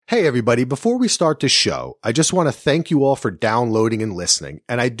Hey everybody, before we start the show, I just want to thank you all for downloading and listening.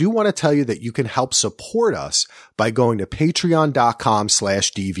 And I do want to tell you that you can help support us by going to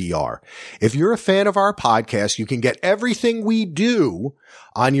patreon.com/DVR. If you're a fan of our podcast, you can get everything we do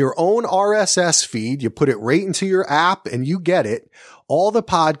on your own RSS feed. You put it right into your app and you get it. All the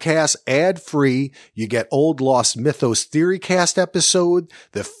podcasts ad-free. You get Old Lost Mythos Theorycast episode,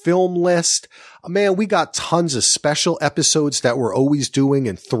 the film list. Man, we got tons of special episodes that we're always doing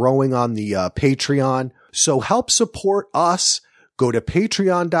and throwing on the Patreon. So help support us. Go to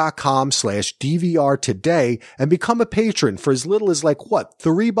patreon.com/DVR today and become a patron for as little as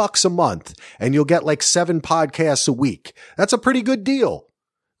 $3 a month. And you'll get 7 podcasts a week. That's a pretty good deal.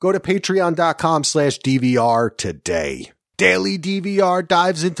 Go to patreon.com/DVR today. Daily DVR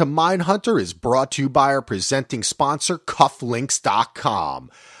Dives into Mindhunter is brought to you by our presenting sponsor,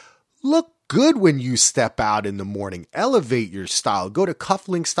 Cufflinks.com. Look good when you step out in the morning. Elevate your style. Go to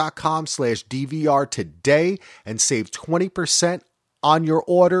Cufflinks.com/DVR today and save 20% on your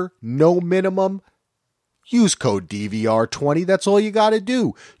order. No minimum. Use code DVR20. That's all you got to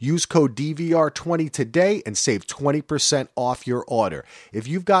do. Use code DVR20 today and save 20% off your order. If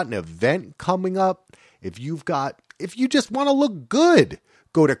you've got an event coming up, if you just want to look good,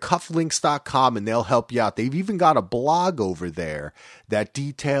 go to cufflinks.com and they'll help you out. They've even got a blog over there that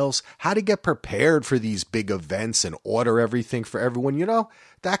details how to get prepared for these big events and order everything for everyone. You know,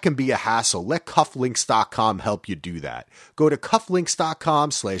 that can be a hassle. Let cufflinks.com help you do that. Go to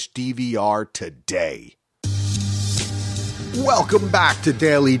cufflinks.com/DVR today. Welcome back to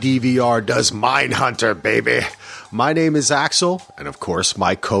Daily DVR Does Mindhunter, baby. My name is Axel, and of course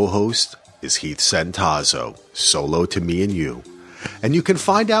my co-host is Heath Sentazzo, solo to me and you. And you can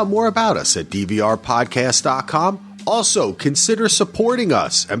find out more about us at dvrpodcast.com. Also, consider supporting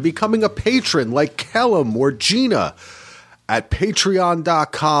us and becoming a patron like Kellum or Gina at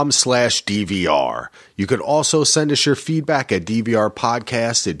patreon.com/DVR. You can also send us your feedback at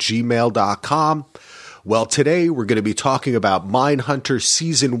dvrpodcast@gmail.com. Well, today we're going to be talking about Mindhunter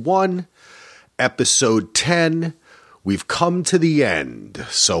Season 1, Episode 10. We've come to the end,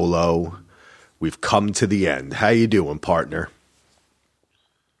 Solo. We've come to the end. How you doing, partner?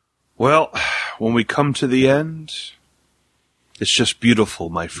 Well, when we come to the end, it's just beautiful,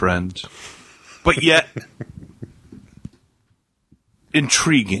 my friend. But yet,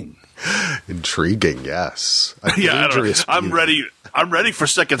 intriguing. Intriguing, yes. Yeah, I'm ready. I'm ready for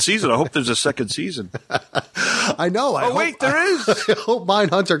second season. I hope there's a second season. I know. There is. I hope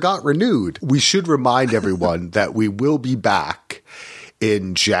Mindhunter got renewed. We should remind everyone that we will be back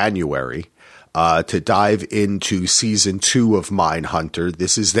in January to dive into Season 2 of Mindhunter.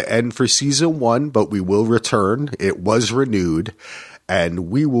 This is the end for Season 1, but we will return. It was renewed, and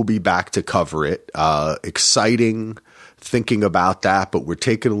we will be back to cover it. Exciting thinking about that, but we're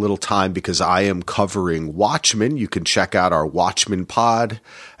taking a little time because I am covering Watchmen. You can check out our Watchmen pod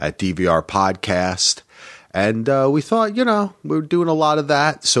at DVR Podcast. And we thought, we're doing a lot of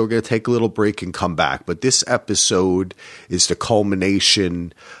that, so we're going to take a little break and come back. But this episode is the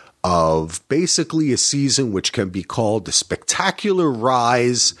culmination of basically a season which can be called the spectacular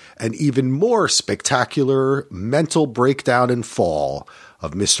rise and even more spectacular mental breakdown and fall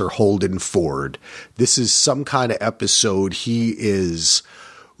of Mr. Holden Ford. This is some kind of episode. He is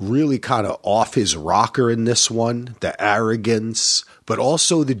really kind of off his rocker in this one, the arrogance, but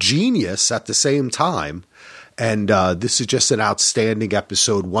also the genius at the same time. And this is just an outstanding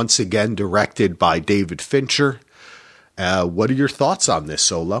episode, once again directed by David Fincher. What are your thoughts on this,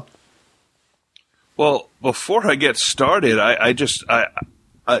 Solo? Well, before I get started,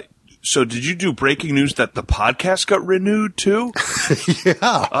 so did you do breaking news that the podcast got renewed too?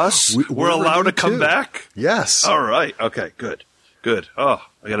 Yeah. We're allowed to come back? Yes. All right. Okay, good. Oh,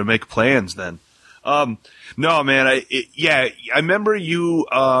 I got to make plans then. No, man, I remember you,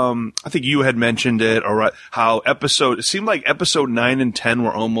 I think you had mentioned it, or how it seemed like episode 9 and 10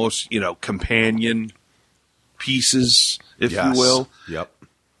 were almost, companion pieces, if you will. Yep.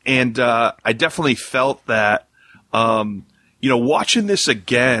 And, I definitely felt that, watching this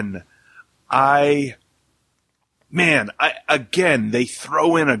again, they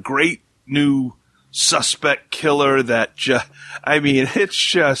throw in a great new suspect killer that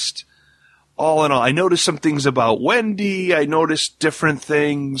it's just, all in all, I noticed some things about Wendy. I noticed different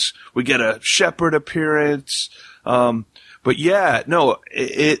things. We get a Shepard appearance. But yeah, no,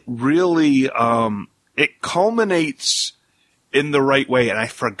 it really, it culminates in the right way. And I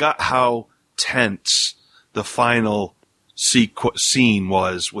forgot how tense the final scene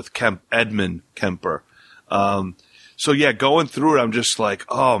was with Edmund Kemper. So yeah, going through it, I'm just like,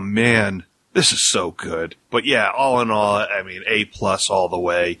 oh man, This is so good. But yeah, all in all, I mean, A+ all the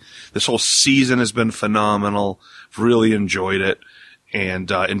way. This whole season has been phenomenal. Really enjoyed it,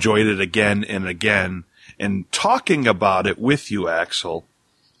 and enjoyed it again and again. And talking about it with you, Axel,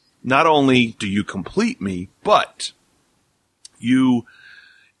 not only do you complete me, but you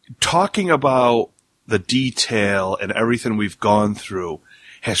talking about the detail and everything we've gone through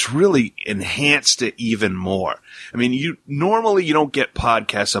has really enhanced it even more. I mean, normally you don't get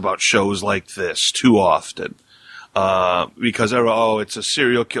podcasts about shows like this too often, because it's a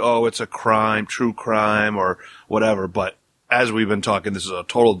serial kill, it's a crime, true crime, or whatever. But as we've been talking, this is a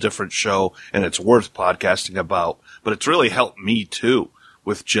total different show, and it's worth podcasting about. But it's really helped me too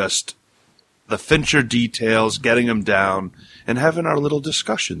with just the Fincher details, getting them down, and having our little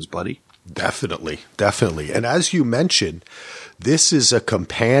discussions, buddy. Definitely. And as you mentioned, this is a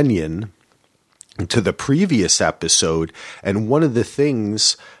companion to the previous episode. And one of the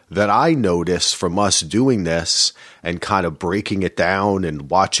things that I noticed from us doing this and kind of breaking it down and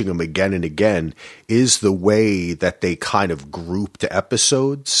watching them again and again is the way that they kind of grouped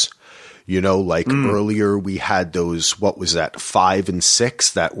episodes. Earlier we had those, 5 and 6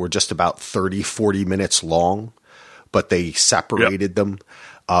 that were just about 30, 40 minutes long, but they separated them.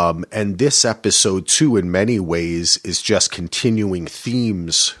 And this episode, too, in many ways, is just continuing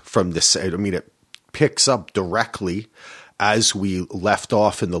themes from this. I mean, it picks up directly as we left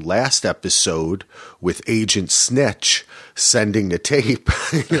off in the last episode with Agent Snitch sending the tape,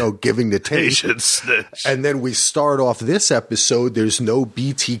 giving the tape. Agent Snitch. And then we start off this episode. There's no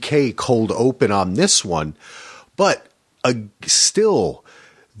BTK cold open on this one. But still,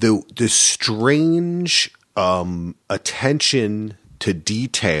 the strange attention to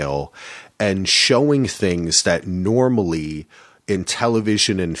detail and showing things that normally in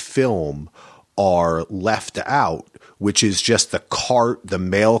television and film are left out, which is just the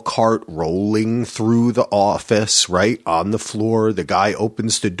mail cart rolling through the office, right on the floor. The guy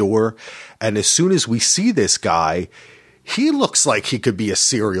opens the door, and as soon as we see this guy, he looks like he could be a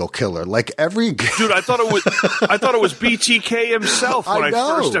serial killer. Like every dude, I thought it was BTK himself when I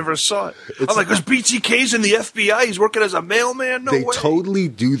first ever saw it. I'm like, "Was BTK's in the FBI? He's working as a mailman?" No way. They totally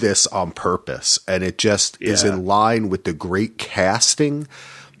do this on purpose, and it just is in line with the great casting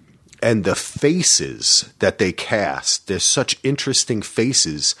and the faces that they cast. There's such interesting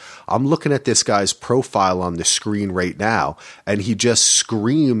faces. I'm looking at this guy's profile on the screen right now, and he just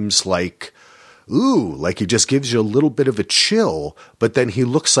screams like, ooh, like he just gives you a little bit of a chill, but then he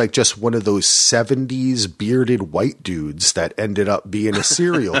looks like just one of those 70s bearded white dudes that ended up being a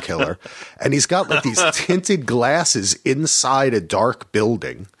serial killer. And he's got like these tinted glasses inside a dark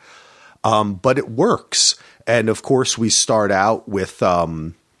building. But it works. And of course, we start out with,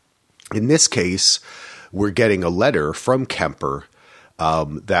 in this case, we're getting a letter from Kemper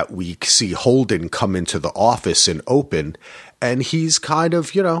that we see Holden come into the office and open. And he's kind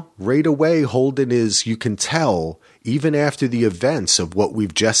of, right away, Holden is, you can tell, even after the events of what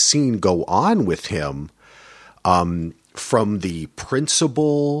we've just seen go on with him, from the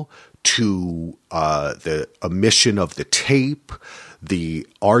principal to the omission of the tape, the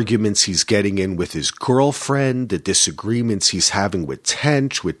arguments he's getting in with his girlfriend, the disagreements he's having with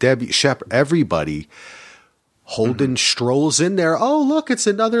Tench, with Debbie Shepard, everybody. Holden strolls in there. Oh, look, it's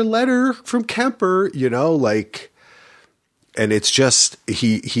another letter from Kemper, and it's just,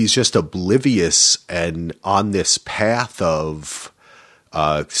 he's just oblivious and on this path of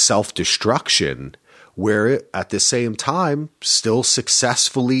self-destruction, where at the same time, still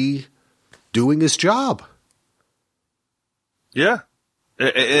successfully doing his job. Yeah.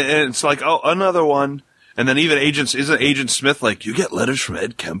 And it's like, oh, another one. And then even isn't Agent Smith like, you get letters from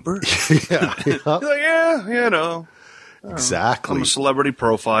Ed Kemper? Yeah. He's like, yeah, Exactly. I'm a celebrity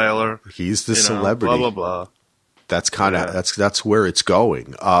profiler. He's the celebrity. Blah, blah, blah. That's kind of that's where it's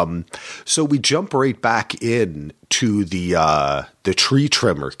going. So we jump right back in to the tree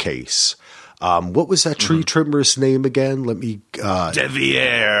trimmer case. What was that tree trimmer's name again? Let me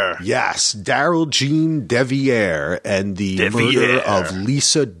Deviere. Yes, Daryl Jean Deviere and the murder of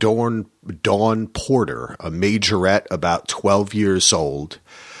Lisa Dawn Porter, a majorette about 12 years old.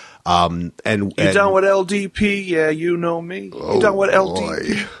 And you done with LDP? Yeah, you know me. You done with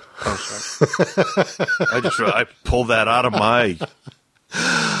LDP? Oh, sorry. I pulled that out of my.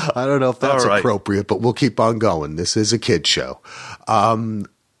 I don't know if that's appropriate, but we'll keep on going. This is a kid show. Not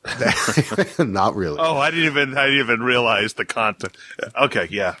really. Oh, I didn't even realize the content. Okay,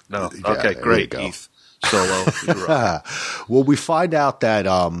 yeah, no. Okay, great, Heath. Solo. Well, we find out that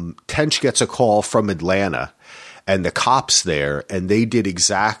Tench gets a call from Atlanta, and the cops there, and they did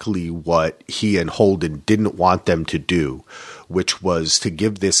exactly what he and Holden didn't want them to do, which was to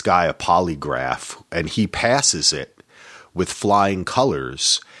give this guy a polygraph, and he passes it with flying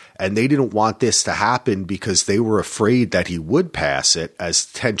colors. And they didn't want this to happen because they were afraid that he would pass it, as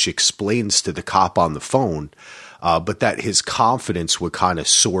Tench explains to the cop on the phone, but that his confidence would kind of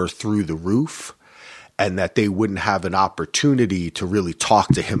soar through the roof and that they wouldn't have an opportunity to really talk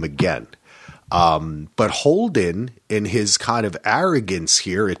to him again. But Holden, in his kind of arrogance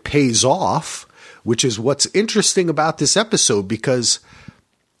here, it pays off, which is what's interesting about this episode because,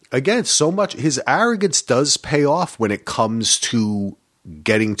 again, so much his arrogance does pay off when it comes to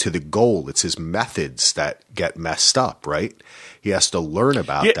getting to the goal. It's his methods that get messed up, right? He has to learn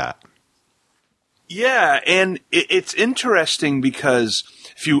about that. Yeah, and it's interesting because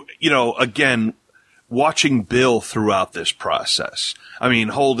if again, watching Bill throughout this process, I mean,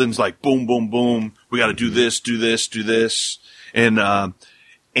 Holden's like, boom, boom, boom, we got to do this, do this, do this. And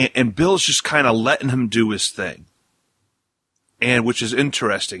Bill's just kind of letting him do his thing. And which is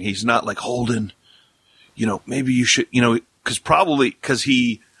interesting. He's not like, Holden, maybe you should, because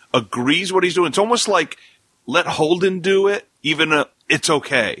he agrees what he's doing. It's almost like let Holden do it, even it's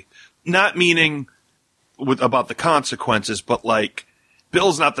okay. Not meaning about the consequences, but like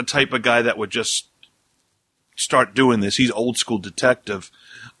Bill's not the type of guy that would just start doing this. He's old school detective.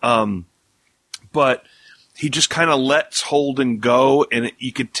 But he just kind of lets Holden go, and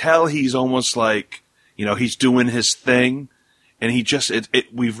you could tell he's almost like, he's doing his thing. And he just,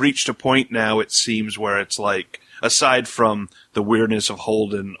 we've reached a point now, it seems, where it's like, aside from the weirdness of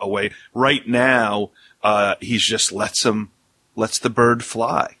Holden away, right now, he's just lets the bird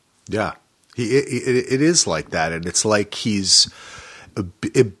fly. Yeah. It is like that. And it's like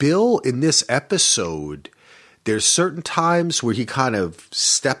Bill in this episode, there's certain times where he kind of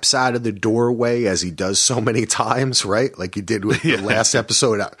steps out of the doorway as he does so many times, right? Like he did with the last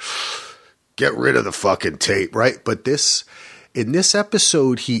episode. Get rid of the fucking tape, right? But in this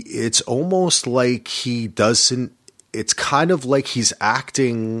episode, it's almost like he doesn't, it's kind of like he's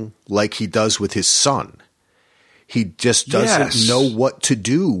acting like he does with his son. He just doesn't know what to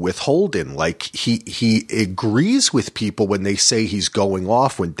do with Holden. Like he agrees with people when they say he's going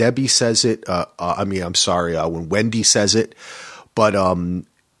off, when Debbie says it, when Wendy says it, but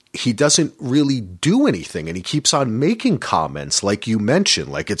he doesn't really do anything, and he keeps on making comments like you mentioned,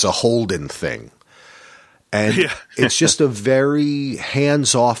 like it's a Holden thing. And it's just a very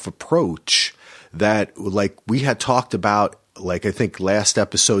hands-off approach that, like we had talked about, like I think last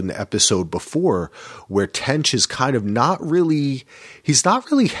episode and the episode before, where Tench is kind of he's not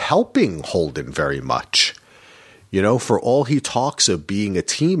really helping Holden very much. For all he talks of being a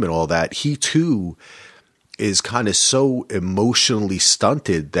team and all that, he too is kind of so emotionally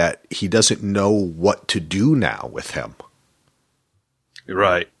stunted that he doesn't know what to do now with him.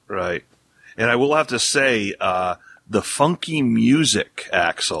 Right. And I will have to say, the funky music,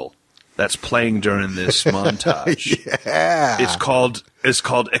 Axel, that's playing during this montage. Yeah. It's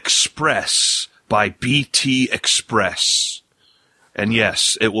called Express by BT Express. And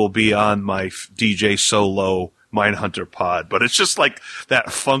yes, it will be on my DJ Solo Mindhunter pod, but it's just like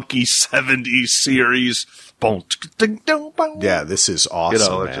that funky 70s series. Yeah, this is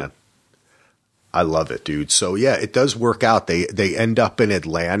awesome, man. I love it, dude. So yeah, it does work out. They end up in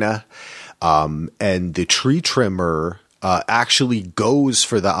Atlanta, and the tree trimmer actually goes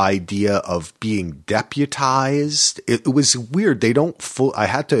for the idea of being deputized. It was weird. They don't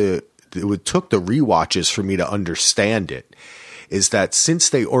it took the rewatches for me to understand it, is that since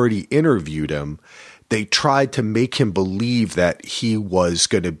they already interviewed him, they tried to make him believe that he was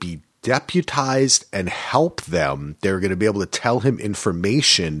going to be deputized and help them. They were going to be able to tell him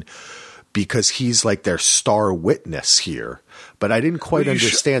information because he's like their star witness here. But I didn't quite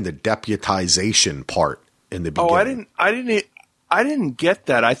understand the deputization part in the beginning. Oh, I didn't get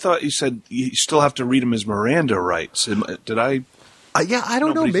that. I thought you said you still have to read him his Miranda rights. Did I? Yeah, I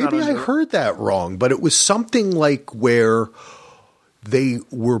don't know. Maybe I heard that wrong, but it was something like where they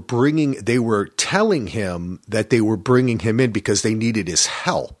were telling him that they were bringing him in because they needed his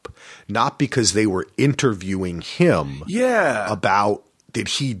help, not because they were interviewing him about did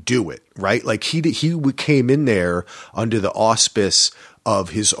he do it, right? Like he came in there under the auspice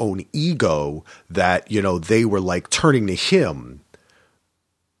of his own ego that, they were like turning to him.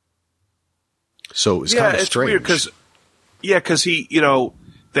 So it was kind of strange. Weird because he,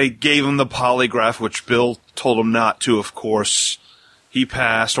 they gave him the polygraph, which Bill told him not to, of course. He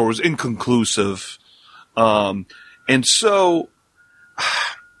passed or was inconclusive. And so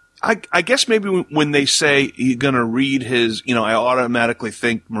I guess maybe when they say he's going to read his, I automatically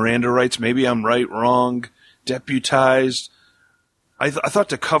think Miranda rights. Maybe I'm right, wrong. deputized. I thought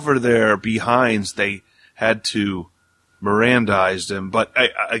to cover their behinds, they had to Mirandize him. But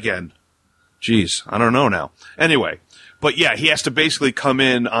again, geez, I don't know now. Anyway, but yeah, he has to basically come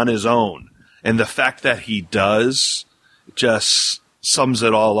in on his own. And the fact that he does just sums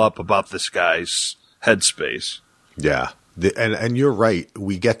it all up about this guy's headspace. Yeah. And you're right.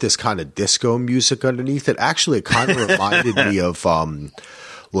 We get this kind of disco music underneath it. Actually, it kind of reminded me of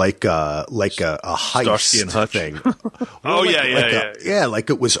like a heist Starsky and Hutch thing. Oh, yeah. Like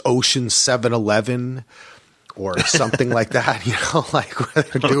it was Ocean 7-Eleven or something like that. You know, like where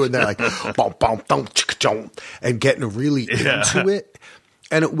they're doing that, like bum bum dum chicka dum, and getting really into it.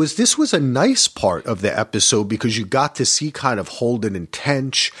 And this was a nice part of the episode because you got to see kind of Holden and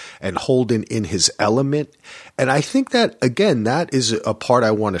Tench and Holden in his element. And I think that, again, that is a part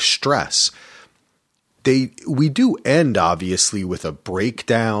I want to stress. We do end, obviously, with a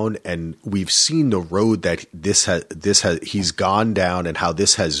breakdown, and we've seen the road that he's gone down and how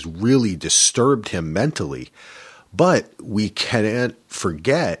this has really disturbed him mentally. But we can't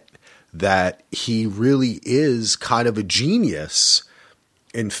forget that he really is kind of a genius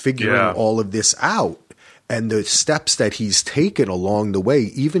in figuring all of this out, and the steps that he's taken along the way,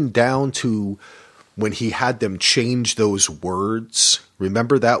 even down to when he had them change those words.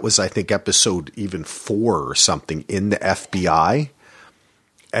 Remember, that was, I think, episode even 4 or something in the FBI.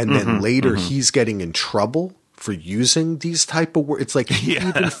 And then later he's getting in trouble for using these type of words. It's like he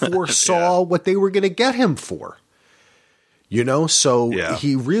even foresaw what they were going to get him for. You know, so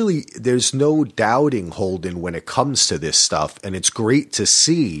he really, there's no doubting Holden when it comes to this stuff. And it's great to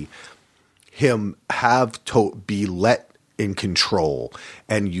see him have to be let in control,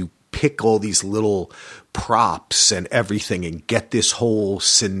 and you pick all these little props and everything and get this whole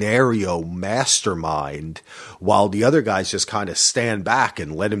scenario mastermind while the other guys just kind of stand back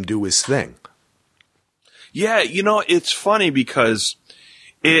and let him do his thing. Yeah, you know, it's funny because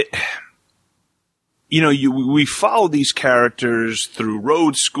we follow these characters through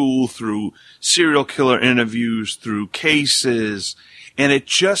road school, through serial killer interviews, through cases, and it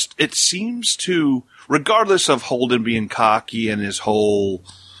seems to, regardless of Holden being cocky and his whole,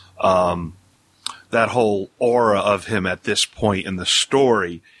 that whole aura of him at this point in the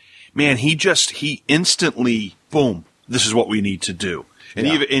story, man, he instantly, boom, this is what we need to do. And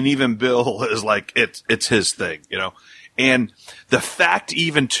even Bill is like, it's his thing, you know. And the fact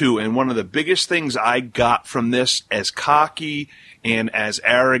even too, and one of the biggest things I got from this, as cocky and as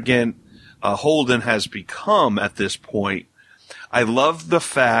arrogant Holden has become at this point, I love the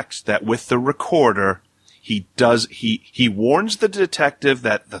fact that with the recorder, he warns the detective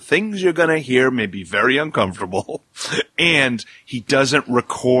that the things you're going to hear may be very uncomfortable, and he doesn't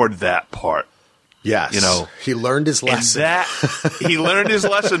record that part. Yes. You know, he learned his lesson. He learned his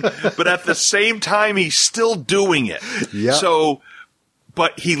lesson, but at the same time, he's still doing it. Yeah. So,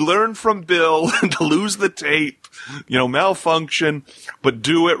 but he learned from Bill to lose the tape, you know, malfunction, but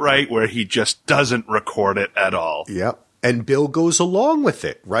do it right where he just doesn't record it at all. Yep. And Bill goes along with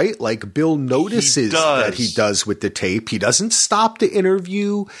it, right? Like Bill notices that he does with the tape. He doesn't stop the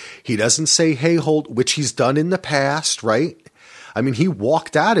interview. He doesn't say, hey, which he's done in the past, right? I mean, he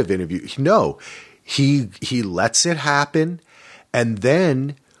walked out of interview. No. He lets it happen, and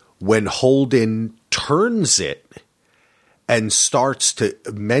then when Holden turns it and starts to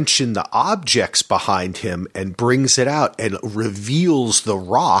mention the objects behind him and brings it out and reveals the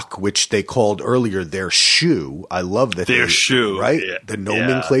rock, which they called earlier their shoe. I love that. Their shoe. Right? Yeah. The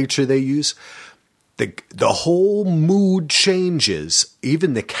nomenclature they use. The whole mood changes.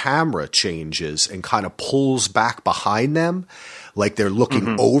 Even the camera changes and kind of pulls back behind them like they're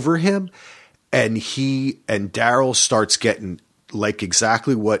looking over him. And Daryl starts getting, like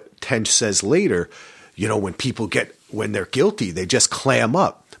exactly what Tench says later, you know, when they're guilty, they just clam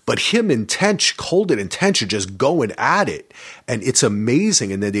up. But him and Tench, Holden and Tench are just going at it. And it's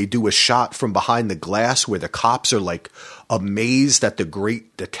amazing. And then they do a shot from behind the glass where the cops are like amazed at the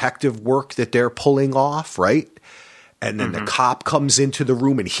great detective work that they're pulling off, right? And then the cop comes into the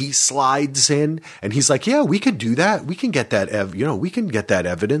room and he slides in and he's like, yeah, we could do that. We can get that, we can get that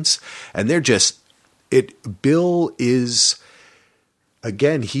evidence. And they're just, Bill is,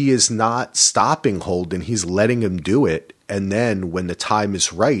 again, he is not stopping Holden. He's letting him do it. And then when the time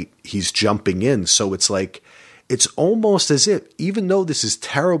is right, he's jumping in. So it's like, it's almost as if, even though this is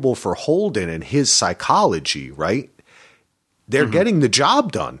terrible for Holden and his psychology, right? They're getting the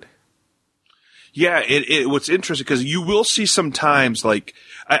job done. Yeah, what's interesting, because you will see sometimes like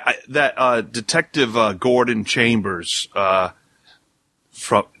that Detective Gordon Chambers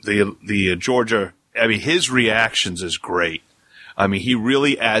from the Georgia. I mean, his reactions is great. I mean, he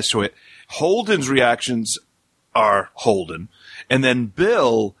really adds to it. Holden's reactions are Holden. And then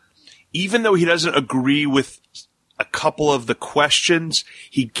Bill, even though he doesn't agree with a couple of the questions,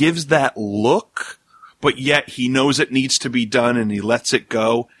 he gives that look, but yet he knows it needs to be done and he lets it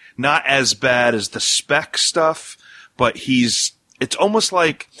go. Not as bad as the spec stuff, but it's almost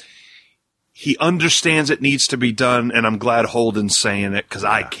like he understands it needs to be done, and I'm glad Holden's saying it because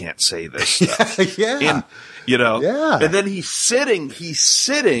I can't say this stuff. Yeah. And, you know, Yeah. and then he's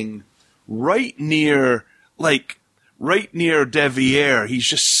sitting right near Deviere. He's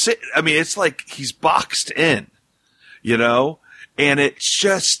just sitting. I mean, it's like he's boxed in, you know, and it's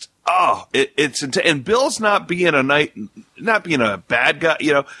just, and Bill's not being a bad guy,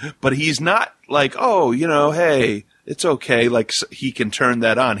 you know, but he's not like, oh, you know, hey, it's okay. Like he can turn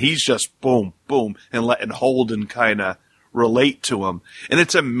that on. He's just boom, boom, and letting Holden kind of relate to him. And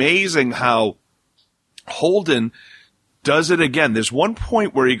it's amazing how Holden does it again. There's one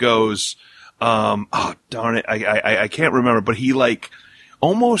point where he goes, darn it, I can't remember, but he like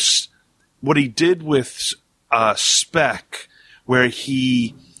almost what he did with Spec, where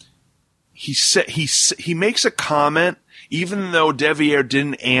he makes a comment, even though Deviere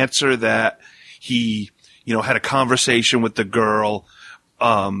didn't answer that he, you know, had a conversation with the girl.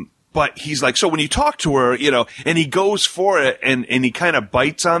 But he's like, so when you talk to her, you know, and he goes for it and he kind of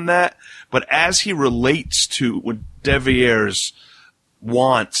bites on that. But as he relates to what Deviere's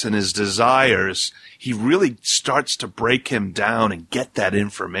wants and his desires, he really starts to break him down and get that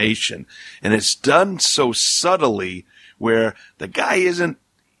information. And it's done so subtly where the guy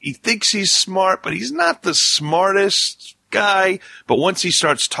he thinks he's smart, but he's not the smartest guy. But once he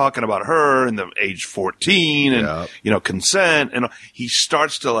starts talking about her and the age 14 and, you know, consent, and he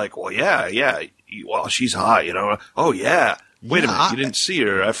starts to like, well, well, she's hot, you know. Oh, yeah. Wait a minute. You didn't see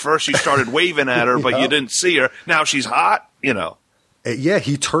her. At first you started waving at her, but you didn't see her. Now she's hot, you know. Yeah,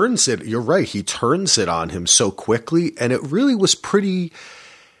 he turns it. You're right. He turns it on him so quickly, and it really was pretty.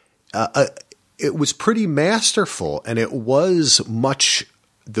 It was pretty masterful, and it was much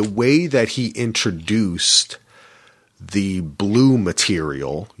the way that he introduced the blue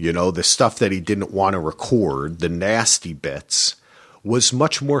material. You know, the stuff that he didn't want to record, the nasty bits, was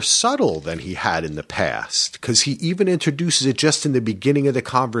much more subtle than he had in the past, because he even introduces it just in the beginning of the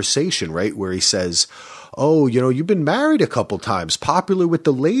conversation, right, where he says, oh, you know, you've been married a couple times, popular with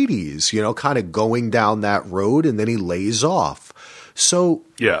the ladies, you know, kind of going down that road, and then he lays off. So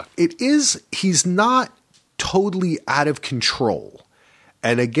yeah, he's not totally out of control.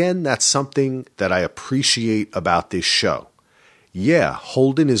 And again, that's something that I appreciate about this show. Yeah,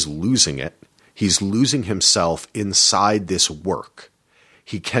 Holden is losing it. He's losing himself inside this work.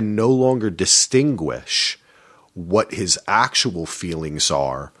 He can no longer distinguish what his actual feelings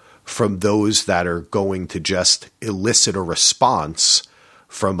are from those that are going to just elicit a response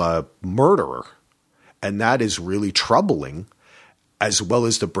from a murderer. And that is really troubling, as well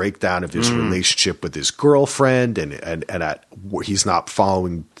as the breakdown of his relationship with his girlfriend and he's not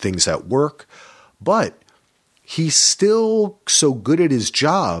following things at work. But he's still so good at his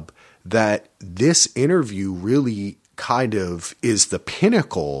job that this interview really kind of is the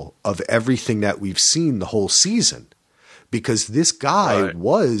pinnacle of everything that we've seen the whole season. Because this guy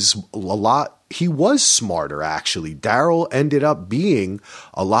was he was smarter, actually. Daryl ended up being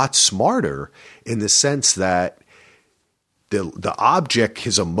a lot smarter in the sense that the object,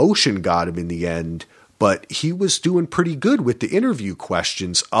 his emotion got him in the end, but he was doing pretty good with the interview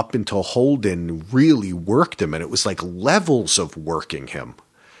questions up until Holden really worked him. And it was like levels of working him.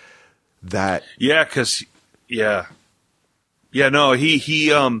 Because he's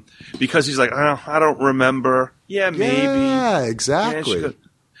like, I don't remember. Yeah, maybe. Yeah, exactly. Yeah,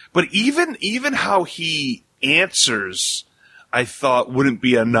 but even how he answers, I thought wouldn't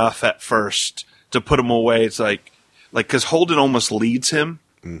be enough at first to put him away. It's like, because Holden almost leads him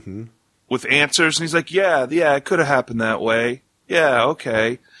with answers, and he's like, yeah, it could have happened that way. Yeah,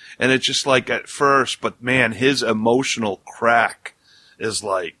 okay. And it's just like at first, but man, his emotional crack is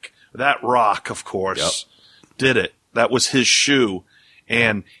like, that rock, of course, did it. That was his shoe.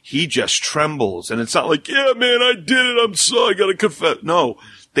 And he just trembles. And it's not like, yeah, man, I did it. I'm sorry. I got to confess. No,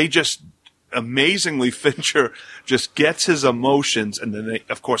 they just amazingly, Fincher just gets his emotions. And then they,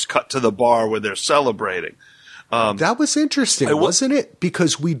 of course, cut to the bar where they're celebrating. That was interesting, wasn't it?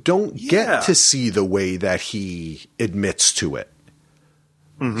 Because we don't get to see the way that he admits to it.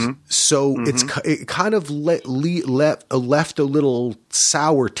 So it kind of left a little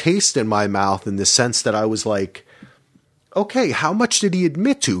sour taste in my mouth in the sense that I was like, okay, how much did he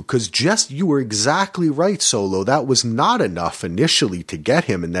admit to? Because you were exactly right, Solo. That was not enough initially to get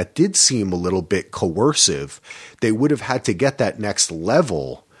him, and that did seem a little bit coercive. They would have had to get that next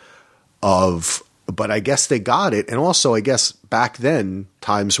level of but I guess they got it. And also, I guess back then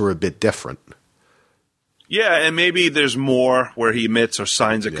times were a bit different. Yeah, and maybe there's more where he admits or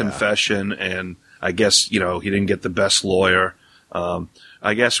signs a confession, and I guess, he didn't get the best lawyer.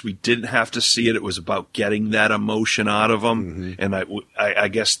 I guess we didn't have to see it. It was about getting that emotion out of him. And I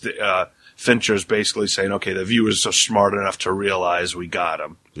guess Fincher's basically saying, okay, the viewers are smart enough to realize we got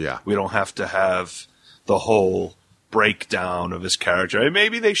him. Yeah. We don't have to have the whole breakdown of his character. And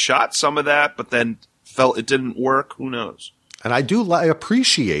maybe they shot some of that, but then felt it didn't work. Who knows? And I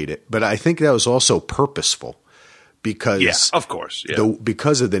appreciate it, but I think that was also purposeful. Because of course,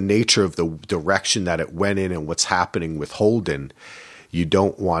 because of the nature of the direction that it went in and what's happening with Holden, you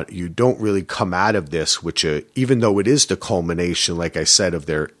don't really come out of this, which even though it is the culmination, like I said, of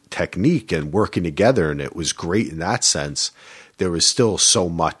their technique and working together, and it was great in that sense, there was still so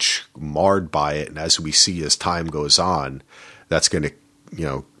much marred by it. And as we see as time goes on, that's going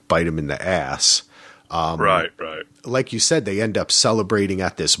to bite him in the ass. Right. Like you said, they end up celebrating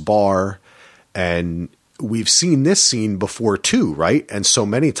at this bar, and we've seen this scene before too, right? And so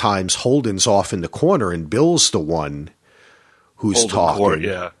many times Holden's off in the corner and Bill's the one who's talking.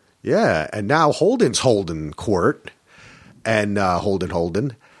 Court, yeah. And now Holden's holding court and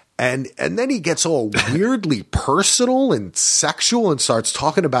Holden. And then he gets all weirdly personal and sexual and starts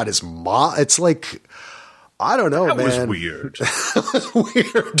talking about his mom. It's like, I don't know, man. That was weird. That was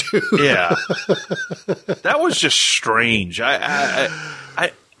weird, dude. Yeah. That was just strange.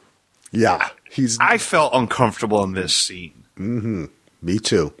 I felt uncomfortable in this scene. Mm-hmm. Me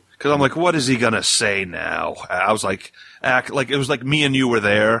too. Because I'm like, what is he gonna say now? I was like, it was like me and you were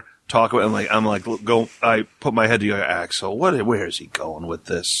there talking. I put my head together, Axel. Where is he going with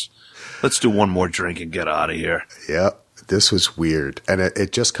this? Let's do one more drink and get out of here. Yeah, this was weird, and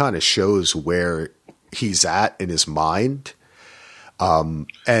it just kind of shows where he's at in his mind. Go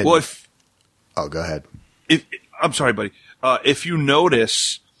ahead. I'm sorry, buddy. If you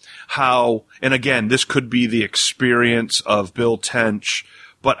notice how, and again, this could be the experience of Bill Tench,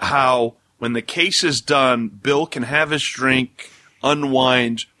 but how when the case is done, Bill can have his drink,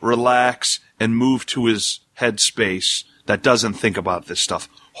 unwind, relax, and move to his headspace that doesn't think about this stuff.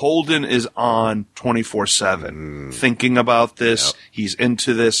 Holden is on 24/7, thinking about this. Yep. He's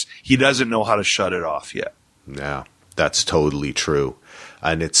into this. He doesn't know how to shut it off yet. Yeah, that's totally true.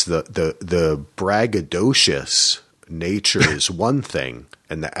 And it's the braggadocious nature is one thing,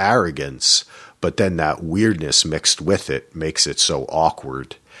 and the arrogance, but then that weirdness mixed with it makes it so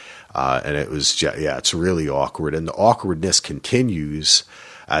awkward. And it was, it's really awkward. And the awkwardness continues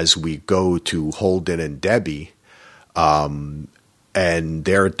as we go to Holden and Debbie. And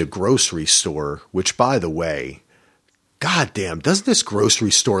they're at the grocery store, which, by the way, goddamn, doesn't this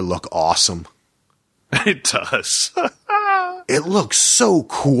grocery store look awesome? It does. It looks so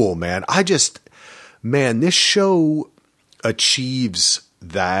cool, man. This show achieves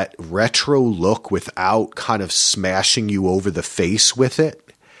that retro look without kind of smashing you over the face with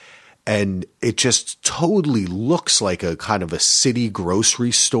it. And it just totally looks like a kind of a city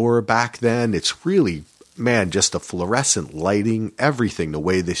grocery store back then. It's really, man, just the fluorescent lighting, everything, the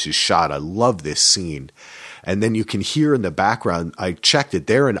way this is shot. I love this scene. And then you can hear in the background, I checked it,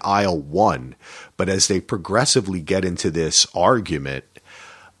 they're in aisle 1. But as they progressively get into this argument,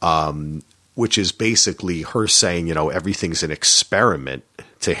 which is basically her saying, everything's an experiment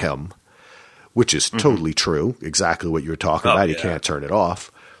to him, which is totally true. Exactly what you're talking about. You can't turn it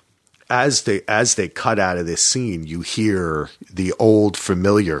off. As they cut out of this scene, you hear the old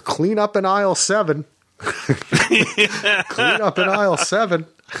familiar clean up in aisle 7. Clean up in aisle 7.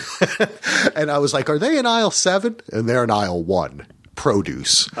 And I was like, are they in aisle 7? And they're in aisle 1,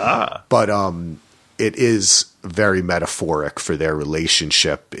 produce. But it is very metaphoric for their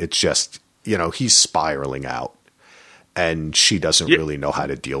relationship. It's just, he's spiraling out and she doesn't really know how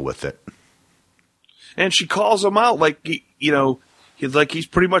to deal with it. And she calls him out like, he's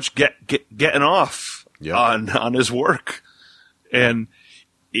pretty much getting off on his work. And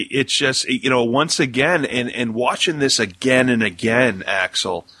it's just, once again, and watching this again and again,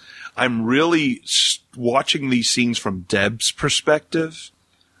 Axel, I'm really watching these scenes from Deb's perspective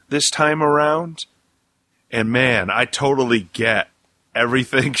this time around. And man, I totally get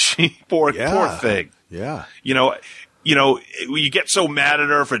everything poor thing. Yeah. You get so mad at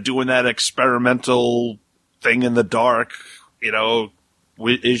her for doing that experimental thing in the dark.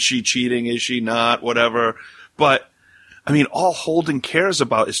 Is she cheating? Is she not? Whatever. But I mean, all Holden cares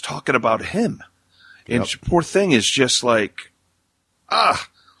about is talking about him. And poor thing is just like,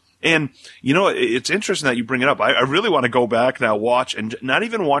 And, it's interesting that you bring it up. I really want to go back now, watch, and not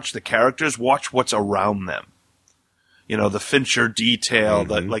even watch the characters, watch what's around them. the Fincher detail,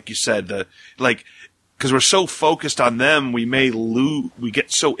 that, like you said, because we're so focused on them, we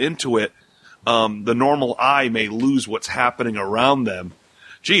get so into it, the normal eye may lose what's happening around them.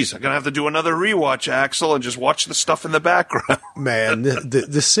 Geez, I'm going to have to do another rewatch, Axel, and just watch the stuff in the background. Man,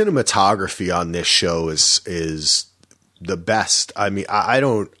 the cinematography on this show is the best. I mean, I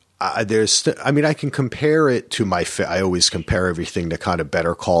can compare it to I always compare everything to kind of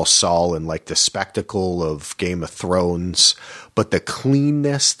Better Call Saul and like the spectacle of Game of Thrones, but the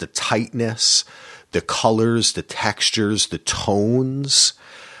cleanness, the tightness, the colors, the textures, the tones,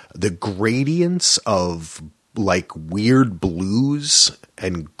 the gradients of like weird blues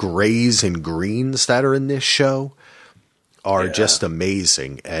and grays and greens that are in this show are just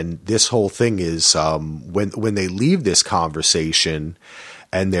amazing. And this whole thing is when they leave this conversation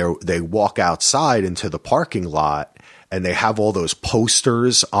and they walk outside into the parking lot and they have all those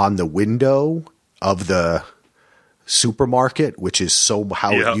posters on the window of the supermarket, which is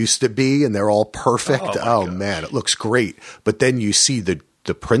how it used to be, and they're all perfect. Oh man, it looks great. But then you see the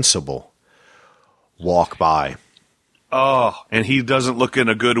principal walk by. Oh, and he doesn't look in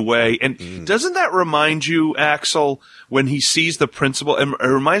a good way. And doesn't that remind you, Axel, when he sees the principal? It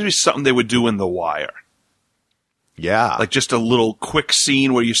reminds me of something they would do in The Wire. Yeah. Like just a little quick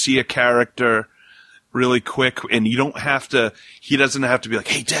scene where you see a character really quick, and he doesn't have to be like,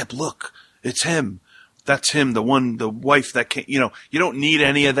 hey, Deb, look, it's him. That's him, the wife that can't, you don't need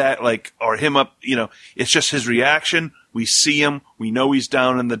any of that, like, or him up, it's just his reaction. We see him. We know he's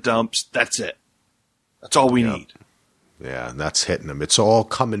down in the dumps. That's it. That's all we need. Yeah, and that's hitting him. It's all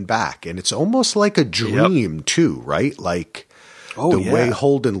coming back. And it's almost like a dream, too, right? Like, way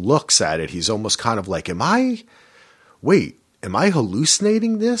Holden looks at it, he's almost kind of like, am I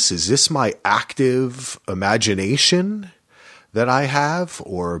hallucinating this? Is this my active imagination that I have?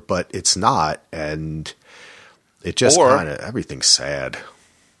 But it's not. And it just kind of, everything's sad.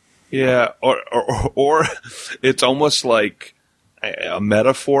 Yeah, or it's almost like a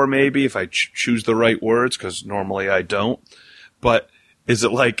metaphor, maybe, if I choose the right words, because normally I don't. But is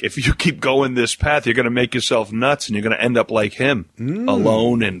it like, if you keep going this path, you're going to make yourself nuts and you're going to end up like him,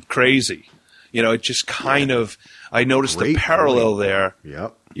 alone and crazy? It just kind of, I noticed the parallel there.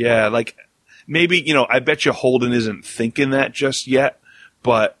 Yep. Yeah, like maybe, I bet you Holden isn't thinking that just yet,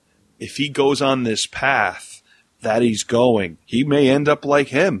 but if he goes on this path that he's going, he may end up like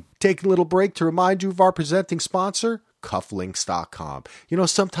him. Take a little break to remind you of our presenting sponsor, Cufflinks.com.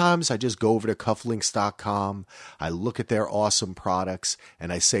 Sometimes I just go over to Cufflinks.com, I look at their awesome products,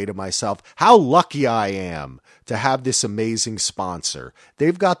 and I say to myself, how lucky I am to have this amazing sponsor.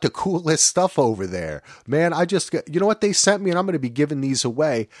 They've got the coolest stuff over there. Man, you know what they sent me, and I'm going to be giving these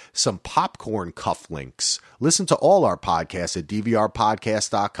away, some popcorn cufflinks. Listen to all our podcasts at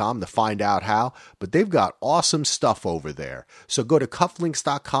dvrpodcast.com to find out how, but they've got awesome stuff over there. So go to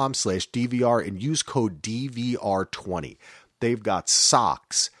cufflinks.com/DVR and use code DVR20. They've got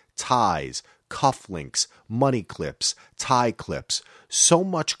socks, ties, cufflinks, money clips, tie clips, so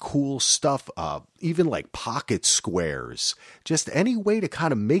much cool stuff, even like pocket squares, just any way to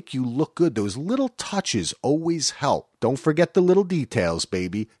kind of make you look good. Those little touches always help. Don't forget the little details,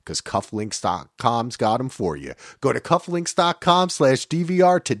 baby, because cufflinks.com's got them for you. Go to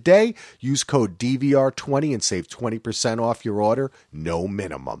cufflinks.com/DVR today, use code DVR20 and save 20% off your order, no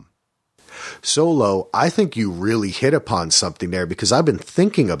minimum. Solo, I think you really hit upon something there, because I've been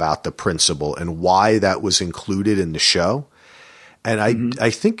thinking about the principal and why that was included in the show. And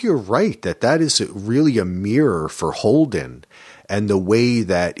I think you're right that is really a mirror for Holden and the way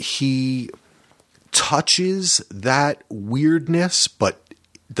that he touches that weirdness, but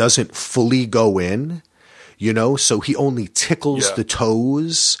doesn't fully go in, so he only tickles the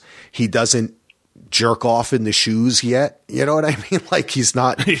toes. He doesn't jerk off in the shoes yet. You know what I mean? Like he's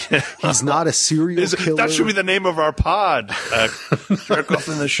not a serial killer. That should be the name of our pod. Jerk off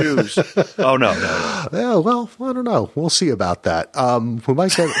in the shoes. Oh no. Yeah, well, I don't know. We'll see about that. We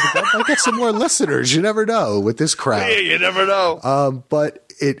might get some more listeners. You never know with this crowd. Yeah, you never know. But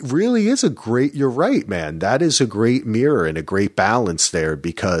it really is you're right, man. That is a great mirror and a great balance there,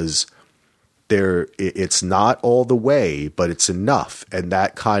 because it's not all the way, but it's enough. And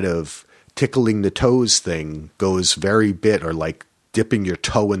that kind of tickling the toes thing goes very bit, or like dipping your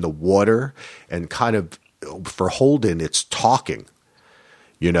toe in the water, and kind of for Holden, it's talking.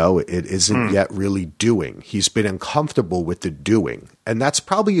 It isn't yet really doing. He's been uncomfortable with the doing, and that's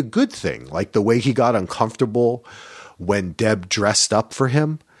probably a good thing. Like the way he got uncomfortable when Deb dressed up for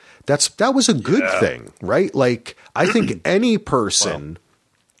him. That was a good thing, right? Like I think any person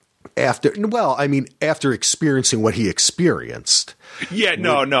after experiencing what he experienced. Yeah,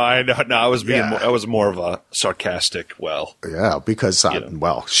 I was more of a sarcastic. Well, yeah, because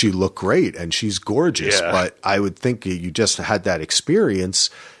she looked great and she's gorgeous, but I would think you just had that experience.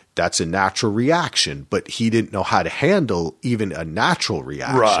 That's a natural reaction, but he didn't know how to handle even a natural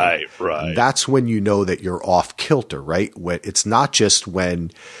reaction. Right. That's when you know that you're off kilter, right? It's not just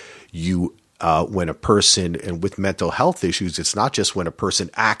when when a person, and with mental health issues, it's not just when a person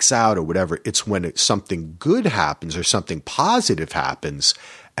acts out or whatever. It's when something good happens or something positive happens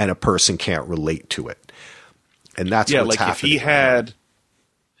and a person can't relate to it. And that's what's happening. If he had,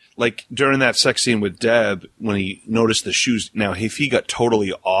 like during that sex scene with Deb, when he noticed the shoes, now if he got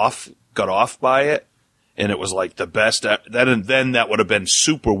off by it, and it was like the best, then that would have been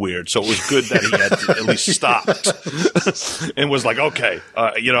super weird. So it was good that he had to at least stopped and was like, okay,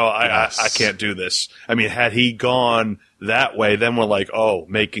 I can't do this. I mean, had he gone that way, then we're like, oh,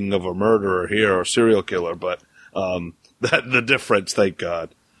 making of a murderer here or serial killer. But the difference, thank God.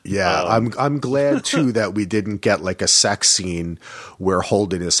 Yeah, I'm glad too that we didn't get like a sex scene where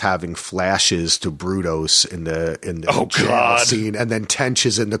Holden is having flashes to Brutos in the jail scene, and then Tench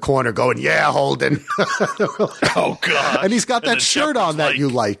is in the corner going, "Yeah, Holden." Oh God! And he's got that shirt on that you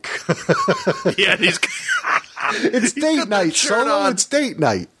like. Yeah, it's date night, Solo. It's date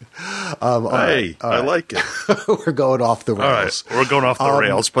night. I like it. We're going off the rails. All right, we're going off the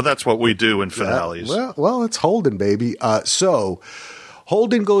rails, but that's what we do in finales. Well, it's Holden, baby. So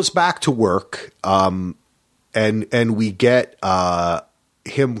Holden goes back to work, and we get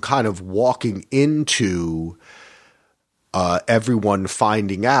him kind of walking into everyone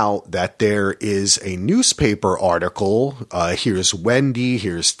finding out that there is a newspaper article. Here's Wendy,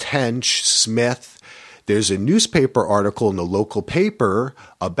 here's Tench, Smith. There's a newspaper article in the local paper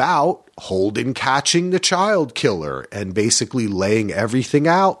about Holden catching the child killer and basically laying everything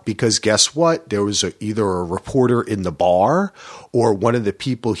out, because guess what? There was either a reporter in the bar or one of the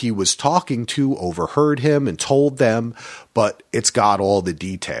people he was talking to overheard him and told them, but it's got all the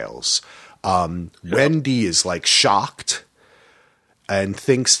details. Wendy is like shocked and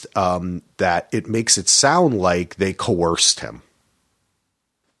thinks that it makes it sound like they coerced him.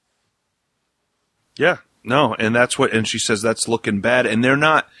 Yeah, no, and and she says that's looking bad, and they're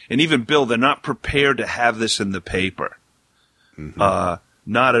not, and even Bill, they're not prepared to have this in the paper. Mm-hmm.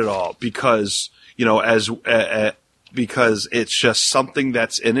 Not at all, because, because it's just something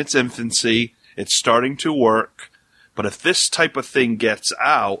that's in its infancy, it's starting to work, but if this type of thing gets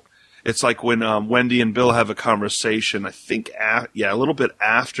out, it's like when Wendy and Bill have a conversation, I think, a little bit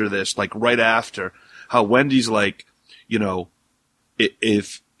after this, like right after, how Wendy's like,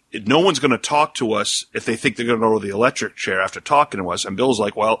 if no one's going to talk to us if they think they're going to go to the electric chair after talking to us. And Bill's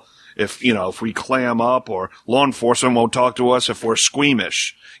like, well, if we clam up, or law enforcement won't talk to us if we're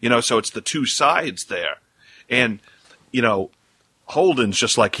squeamish, so it's the two sides there. And, Holden's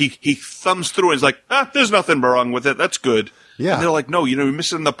just like, he thumbs through and is like, there's nothing wrong with it. That's good. Yeah. And they're like, no, you're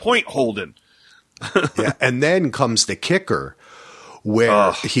missing the point, Holden. Yeah. And then comes the kicker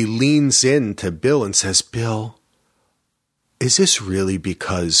where he leans in to Bill and says, Bill, is this really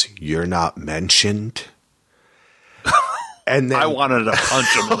because you're not mentioned? And then I wanted to punch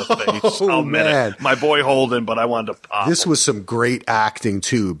him in the face. I'll admit it. My boy Holden, but I wanted to pop This him. was some great acting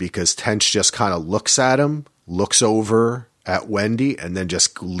too, because Tench just kind of looks at him, looks over at Wendy, and then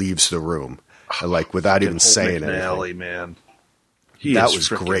just leaves the room, without even saying McNally, anything. Man, that was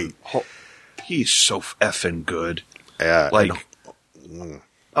great. He's so effing good. Yeah,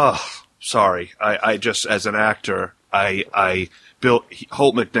 sorry. I just, as an actor,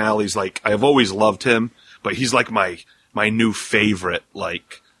 Holt McNally's like, I've always loved him, but he's like my new favorite.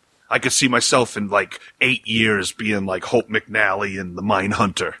 Like, I could see myself in 8 years being like Holt McNally in The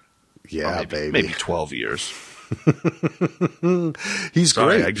Mindhunter. Yeah, maybe 12 years. He's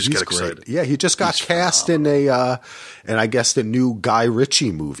great. I just get excited. Yeah, he just got cast in and I guess the new Guy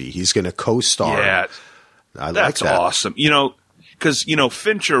Ritchie movie. He's going to co-star. Yeah, that's awesome. Because,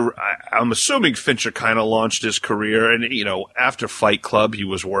 Fincher, I'm assuming Fincher kind of launched his career. And, after Fight Club, he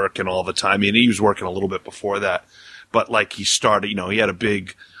was working all the time. I mean, he was working a little bit before that. But, he started, he had a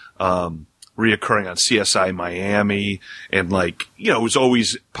big reoccurring on CSI Miami. And, was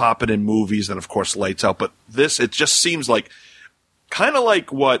always popping in movies. And, of course, Lights Out. But this, it just seems kind of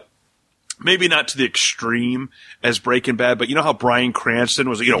like what, maybe not to the extreme as Breaking Bad, but how Bryan Cranston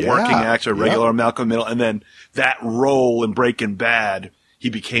was, working actor, regular Malcolm Middle, and then that role in Breaking Bad, he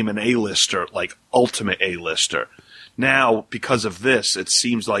became an A-lister, ultimate A-lister. Now, because of this, it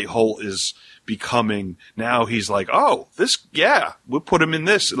seems like Holt is becoming, now he's like, we'll put him in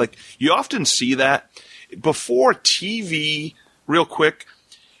this. You often see that before TV, real quick,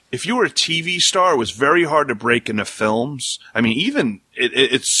 if you were a TV star, it was very hard to break into films. I mean, even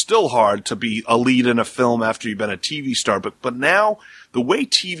it's still hard to be a lead in a film after you've been a TV star. But now the way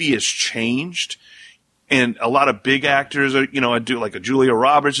TV has changed, and a lot of big actors are, I do like a Julia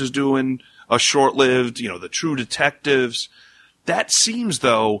Roberts is doing a short-lived, the True Detectives. That seems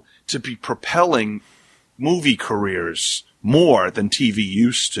though to be propelling movie careers more than TV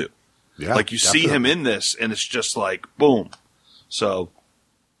used to. Yeah, like you definitely. see him in this, and it's just like boom. So.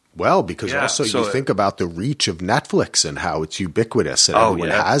 Well, because also you think about the reach of Netflix and how it's ubiquitous and everyone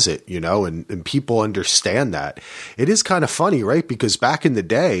has it, and people understand that. It is kind of funny, right? Because back in the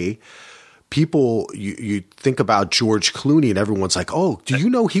day, people, you think about George Clooney and everyone's like, oh, do you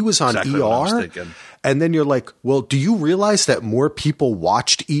know he was on exactly ER? What I was thinking. And then you're like, well, do you realize that more people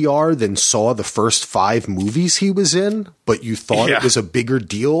watched ER than saw the first 5 movies he was in, but you thought it was a bigger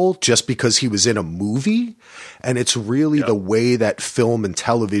deal just because he was in a movie? And it's really the way that film and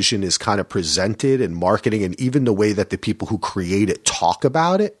television is kind of presented and marketing, and even the way that the people who create it talk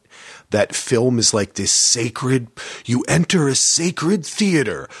about it, that film is like this sacred, you enter a sacred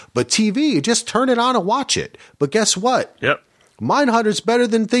theater, but TV, you just turn it on and watch it. But guess what? Yep. Mindhunter's better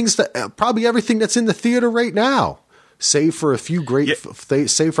than things that probably everything that's in the theater right now, save for a few great,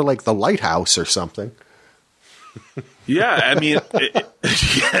 save for like The Lighthouse or something. Yeah, I mean,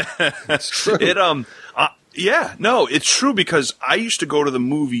 it's true. It's true because I used to go to the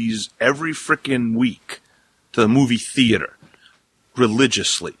movies every freaking week to the movie theater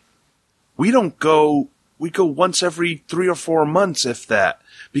religiously. We go once every 3 or 4 months, if that.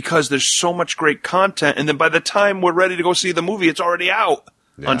 Because there's so much great content, and then by the time we're ready to go see the movie, it's already out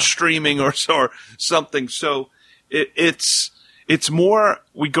on streaming or something. So it's more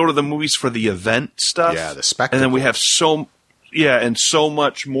we go to the movies for the event stuff, the spectacle, and then we have so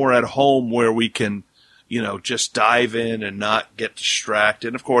much more at home where we can, just dive in and not get distracted.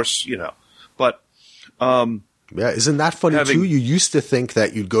 And of course, but. Isn't that funny too? You used to think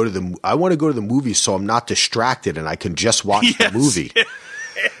that you'd go to I want to go to the movies so I'm not distracted and I can just watch the movie.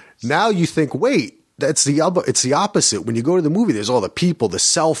 Now you think, wait, it's the opposite. When you go to the movie, there's all the people, the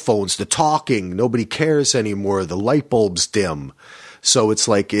cell phones, the talking. Nobody cares anymore. The light bulbs dim. So it's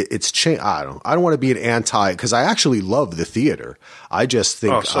like it's changed. I don't want to be an anti, because I actually love the theater. I just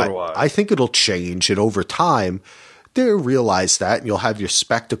think I think it'll change, and over time they'll realize that, and you'll have your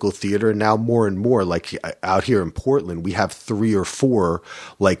spectacle theater. And now more and more, like out here in Portland, we have 3 or 4,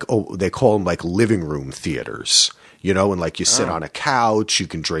 they call them like living room theaters. And like you sit on a couch, you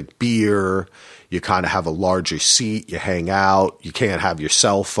can drink beer, you kind of have a larger seat, you hang out, you can't have your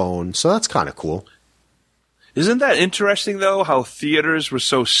cell phone. So that's kind of cool. Isn't that interesting, though, how theaters were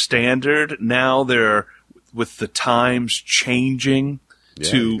so standard? Now they're, with the times changing,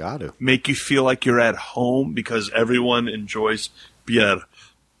 to make you feel like you're at home, because everyone enjoys being at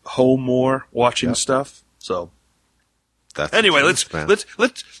home more, watching stuff. So anyway, let's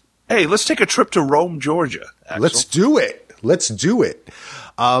take a trip to Rome, Georgia. Axel. Let's do it.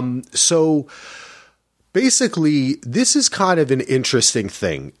 So basically, this is kind of an interesting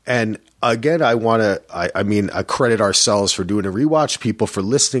thing. And again, I credit ourselves for doing a rewatch, people for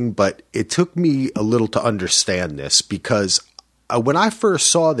listening, but it took me a little to understand this, because when I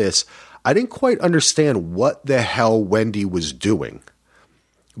first saw this, I didn't quite understand what the hell Wendy was doing.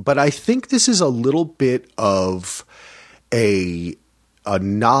 But I think this is a little bit of a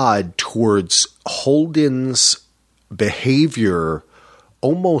nod towards Holden's behavior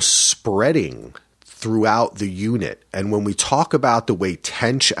almost spreading throughout the unit. And when we talk about the way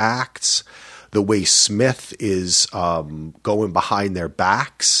Tench acts, the way Smith is going behind their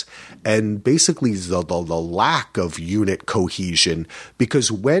backs, and basically the lack of unit cohesion,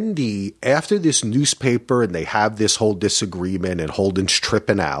 because Wendy, after this newspaper and they have this whole disagreement and Holden's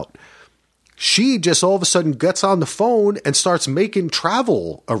tripping out, she just all of a sudden gets on the phone and starts making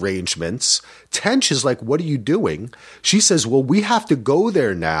travel arrangements. Tench is like, what are you doing? She says, well, we have to go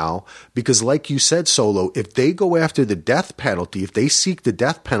there now because, like you said, Solo, if they go after the death penalty, if they seek the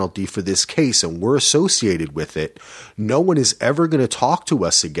death penalty for this case and we're associated with it, no one is ever going to talk to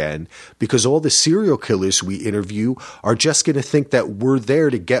us again, because all the serial killers we interview are just going to think that we're there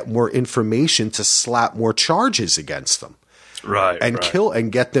to get more information to slap more charges against them. Kill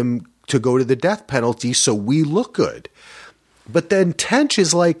and get them to go to the death penalty so we look good. But then Tench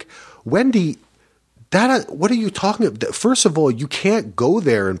is like, Wendy, what are you talking about? First of all, you can't go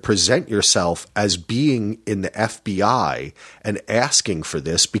there and present yourself as being in the FBI and asking for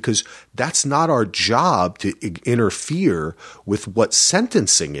this, because that's not our job to interfere with what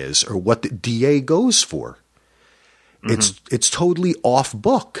sentencing is or what the DA goes for. Mm-hmm. It's totally off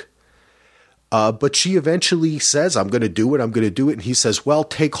book. But she eventually says, I'm going to do it. I'm going to do it. And he says, well,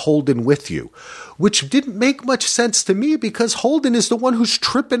 take Holden with you, which didn't make much sense to me because Holden is the one who's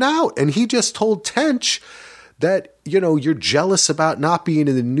tripping out. And he just told Tench that, you're jealous about not being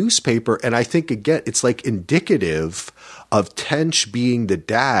in the newspaper. And I think, again, it's like indicative of Tench being the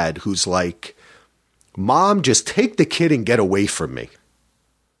dad who's like, Mom, just take the kid and get away from me.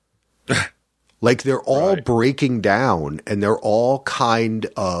 Like they're all breaking down and they're all kind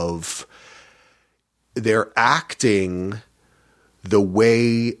of, they're acting the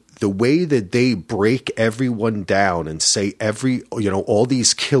way that they break everyone down and say all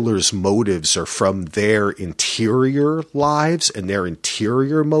these killers' motives are from their interior lives and their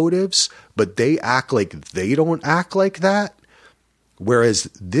interior motives, but they act like they don't act like that. Whereas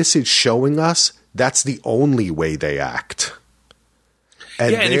this is showing us that's the only way they act.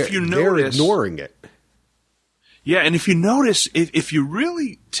 And, and if you they're notice, ignoring it. Yeah, and if you notice, if you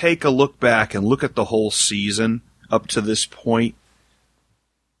really take a look back and look at the whole season up to this point,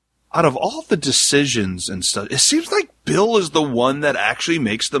 out of all the decisions and stuff, it seems like Bill is the one that actually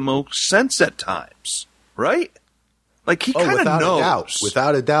makes the most sense at times, right? Like he kind of knows.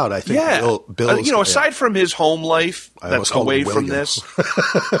 Without a doubt, I think Bill. Aside from his home life that's away from this,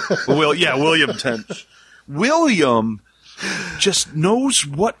 William Tench. William just knows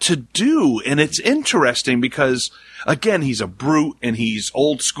what to do, and it's interesting because again, he's a brute and he's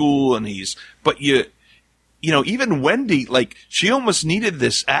old school and even Wendy, like she almost needed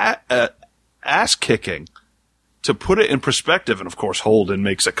this ass kicking to put it in perspective. And of course, Holden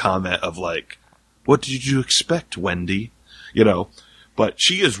makes a comment of like, "What did you expect, Wendy?" But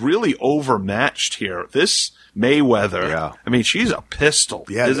she is really overmatched here. This Mayweather, I mean, she's a pistol,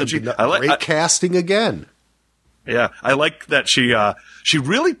 isn't she? Great casting again. Yeah, I like that she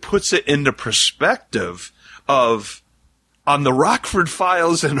really puts it into perspective of on the Rockford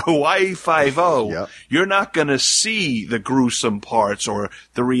Files and Hawaii Five-0, you're not going to see the gruesome parts or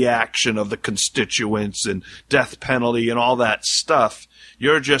the reaction of the constituents and death penalty and all that stuff.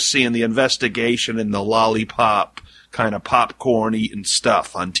 You're just seeing the investigation and the lollipop kind of popcorn eating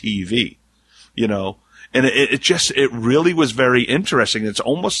stuff on TV, and it really was very interesting. It's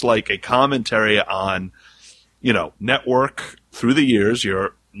almost like a commentary on, network through the years,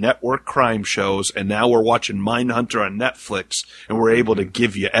 your network crime shows, and now we're watching Mindhunter on Netflix, and we're able to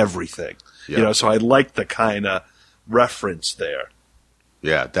give you everything. So I like the kind of reference there.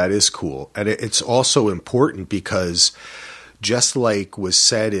 Yeah, that is cool. And it's also important because just like was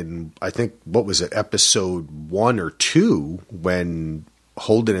said in, I think, what was it, episode 1 or 2, when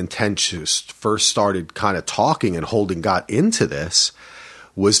Holden and Tench first started kind of talking and Holden got into this,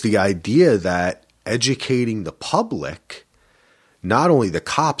 was the idea that educating the public, not only the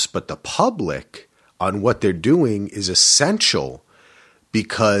cops, but the public on what they're doing is essential,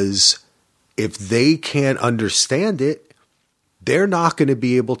 because if they can't understand it, they're not going to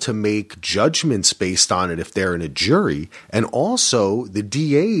be able to make judgments based on it if they're in a jury. And also the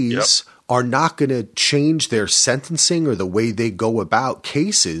DAs are not going to change their sentencing or the way they go about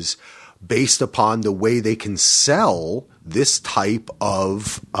cases based upon the way they can sell this type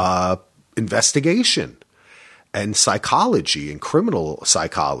of investigation and psychology and criminal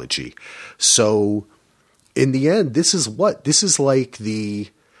psychology. So in the end, this is like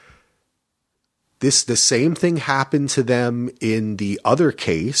the same thing happened to them in the other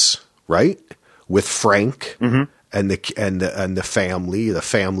case, right? With Frank and the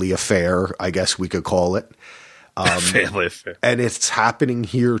family affair, I guess we could call it. Family affair. And it's happening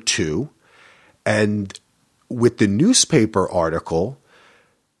here too. And with the newspaper article,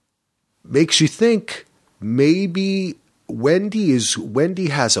 makes you think maybe Wendy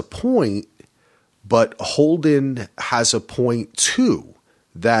has a point, but Holden has a point too,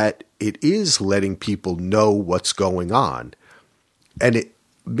 that it is letting people know what's going on. And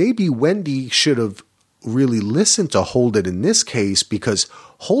maybe Wendy should have really listened to Holden in this case, because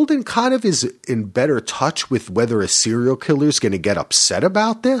Holden kind of is in better touch with whether a serial killer is going to get upset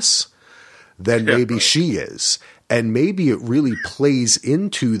about this than maybe she is. And maybe it really plays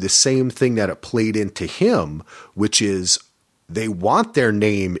into the same thing that it played into him, which is they want their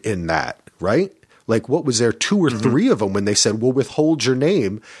name in that, right? Like, what was there, 2 or 3 of them when they said, "We'll withhold your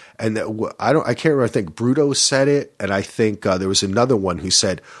name"? And I can't remember. I think Bruto said it, and I think there was another one who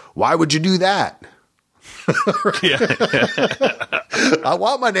said, "Why would you do that?" I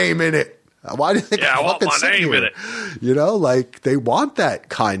want my name in it. Why do you think I want my name in it? Like they want that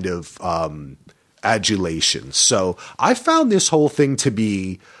kind of adulation. So I found this whole thing to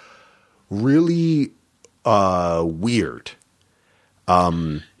be really weird.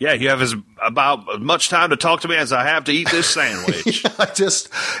 Yeah, you have about as much time to talk to me as I have to eat this sandwich. Just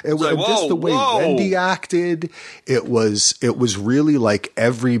the way Wendy acted, it was really like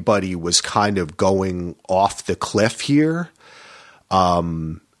everybody was kind of going off the cliff here.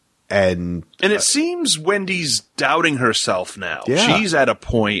 And it seems Wendy's doubting herself now. Yeah. She's at a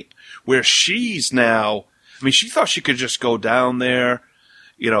point where she's now, I mean, she thought she could just go down there,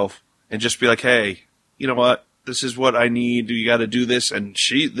 and just be like, hey, you know what? This is what I need. You got to do this. And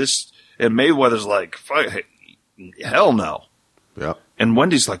and Mayweather's like, hell no. Yeah. And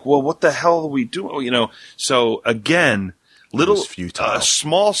Wendy's like, well, what the hell are we doing? So again, futile.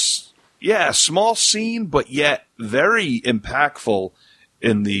 small scene, but yet very impactful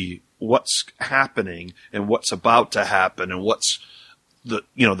in the what's happening and what's about to happen and what's the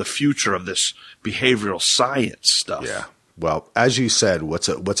future of this behavioral science stuff. Yeah. Well, as you said,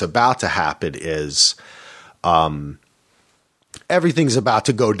 what's about to happen is, everything's about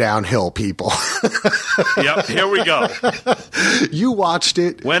to go downhill, people. Yep, here we go. You watched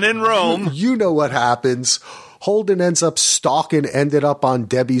it. When in Rome. You know what happens. Holden ended up on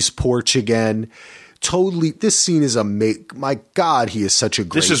Debbie's porch again. Totally, this scene is my God, he is such a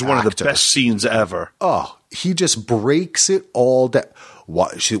great actor. This is one of the best scenes ever. Oh, he just breaks it all down.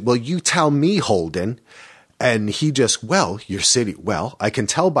 Well, you tell me, Holden. And he just, you're sitting, I can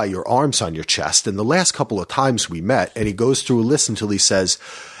tell by your arms on your chest. And the last couple of times we met, and he goes through a list until he says,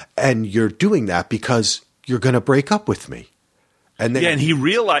 and you're doing that because you're going to break up with me. And then, and he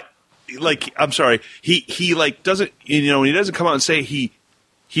realized, I'm sorry, he doesn't, he doesn't come out and say he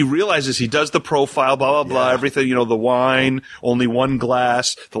realizes he does the profile, blah, blah, blah, everything, the wine, only one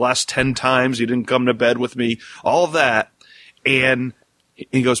glass, the last 10 times he didn't come to bed with me, all of that. And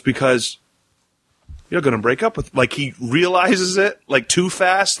he goes, because you're going to break up with, he realizes it, too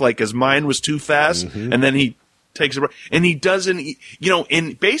fast, his mind was too fast, and then he takes a break. And he doesn't,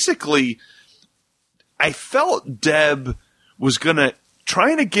 and basically, I felt Deb was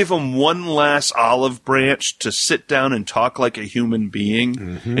trying to give him one last olive branch to sit down and talk like a human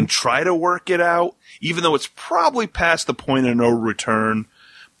being and try to work it out, even though it's probably past the point of no return.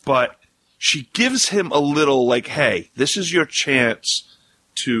 But she gives him a little, hey, this is your chance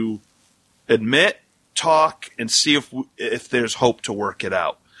to admit, talk, and see if there's hope to work it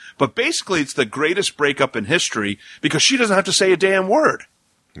out. But basically, it's the greatest breakup in history because she doesn't have to say a damn word.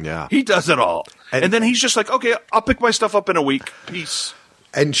 Yeah. He does it all. And then he's just like, okay, I'll pick my stuff up in a week. Peace.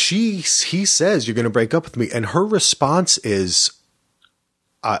 And he says, you're going to break up with me. And her response is,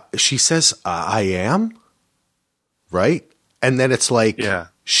 she says, I am? Right? And then it's like,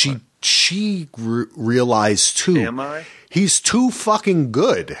 she realized too. Am I? He's too fucking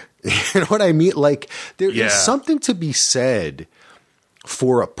good. You know what I mean? There is something to be said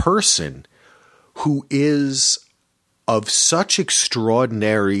for a person who is of such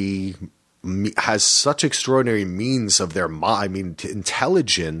extraordinary, has such extraordinary means of their mind,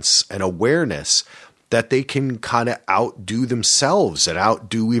 intelligence and awareness that they can kind of outdo themselves and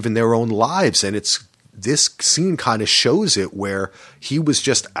outdo even their own lives. And this scene kind of shows it where he was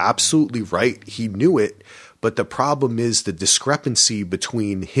just absolutely right. He knew it. But the problem is the discrepancy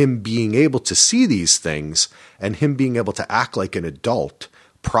between him being able to see these things and him being able to act like an adult,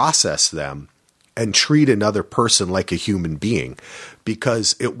 process them, and treat another person like a human being.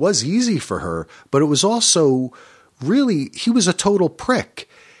 Because it was easy for her, but it was also really, he was a total prick.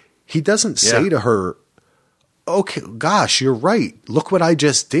 He doesn't say to her, okay, gosh, you're right. Look what I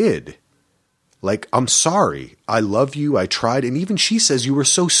just did. I'm sorry. I love you. I tried. And even she says, you were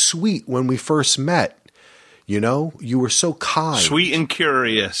so sweet when we first met. You were so kind. Sweet and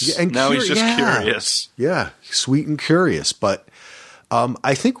curious. Yeah, and now he's just curious. Yeah, sweet and curious. But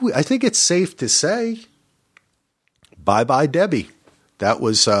I think it's safe to say, bye-bye, Debbie. That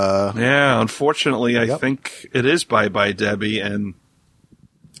was unfortunately, I think it is bye-bye, Debbie. And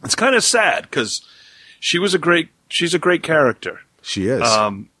it's kind of sad because she's a great character. She is.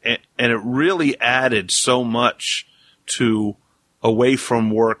 And it really added so much to Away From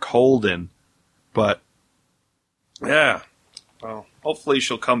Work Holden. But yeah. Well, hopefully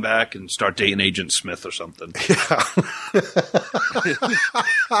she'll come back and start dating Agent Smith or something. Yeah.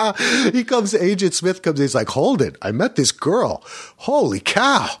 Agent Smith comes in, he's like, Holden, I met this girl. Holy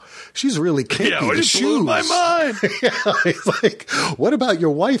cow. She's really kinky. Yeah, it blew my mind. Yeah, he's like, what about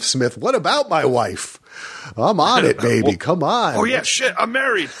your wife, Smith? What about my wife? I'm on it, baby. Come on. Oh, yeah, shit, I'm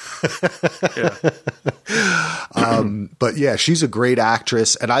married. But yeah, she's a great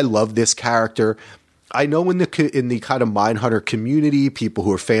actress, and I love this character. I know in the kind of Mindhunter community, people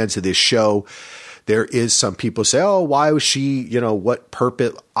who are fans of this show, there is some people say, oh, why was she, what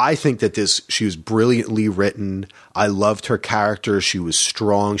purpose? I think that she was brilliantly written. I loved her character. She was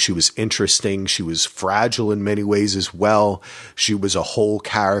strong. She was interesting. She was fragile in many ways as well. She was a whole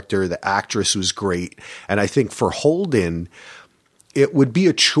character. The actress was great. And I think for Holden, it would be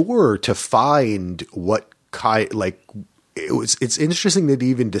a chore to find what kind, it's interesting that he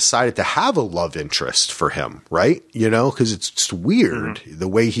even decided to have a love interest for him, right? Because it's just weird the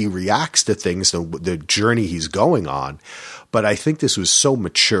way he reacts to things, the journey he's going on. But I think this was so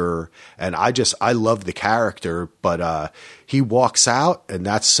mature, and I love the character, but he walks out, and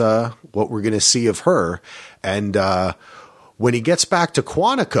that's what we're going to see of her. And when he gets back to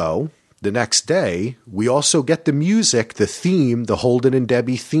Quantico the next day, we also get the music, the theme, the Holden and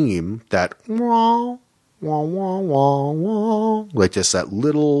Debbie theme, that wah, wah, wah, wah, like just that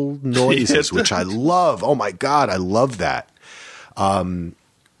little noises, which I love. Oh my God, I love that.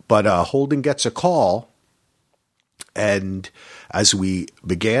 But Holden gets a call, and as we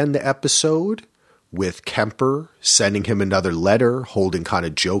began the episode with Kemper sending him another letter, Holden kind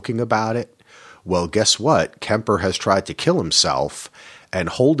of joking about it. Well, guess what? Kemper has tried to kill himself, and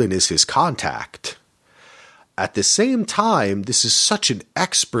Holden is his contact. At the same time, this is such an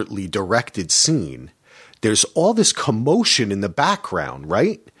expertly directed scene. There's all this commotion in the background,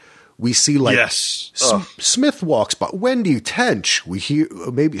 right? We see yes. Smith walks by, Wendy Tench. We hear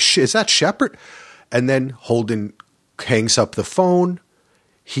maybe is that Shepard? And then Holden hangs up the phone.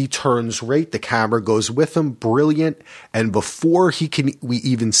 He turns right. The camera goes with him. Brilliant. And before we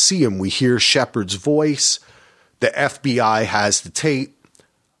even see him, we hear Shepard's voice. The FBI has the tape.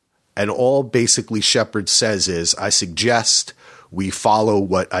 And all basically Shepard says is, I suggest we follow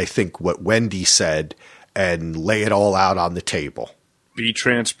what Wendy said and lay it all out on the table. Be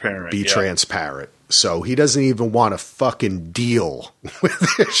transparent. Be transparent. So he doesn't even want to fucking deal with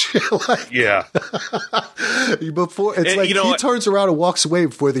this shit. Before it's he turns around and walks away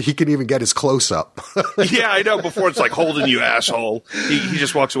before he can even get his close up. Yeah, I know. Before it's like, Holden, you asshole. He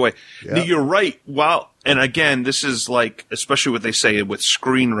just walks away. Yeah. You're right. Wow. And again, this is especially what they say with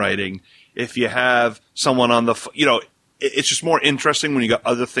screenwriting. If you have someone on it's just more interesting when you got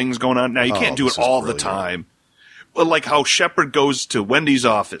other things going on. Now you can't do it all the time. But like how Shepard goes to Wendy's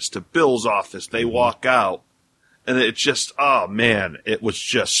office, to Bill's office, they walk out, and it's just, oh man, it was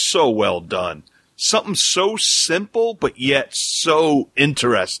just so well done. Something so simple, but yet so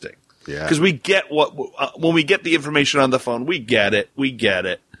interesting. Yeah. Because we get when we get the information on the phone, we get it.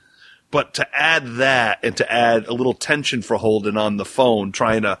 But to add that and to add a little tension for Holden on the phone,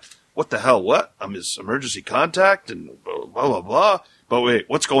 trying to, what the hell, what? I'm his emergency contact and blah, blah, blah. But wait,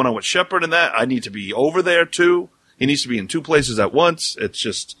 what's going on with Shepard and that? I need to be over there too. He needs to be in two places at once. It's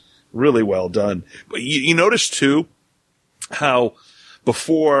just really well done. But you notice, too, how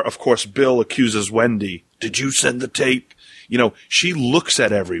before, of course, Bill accuses Wendy, did you send the tape? She looks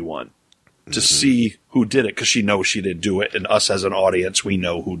at everyone to see who did it because she knows she didn't do it. And us as an audience, we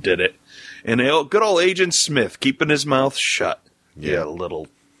know who did it. And good old Agent Smith keeping his mouth shut. Yeah, little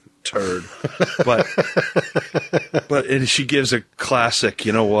turd. But and she gives a classic,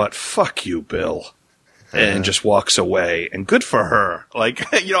 you know what? Fuck you, Bill. And just walks away. And good for her.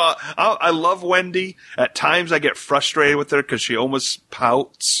 I love Wendy. At times I get frustrated with her because she almost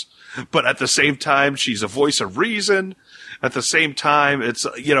pouts. But at the same time, she's a voice of reason. At the same time, it's,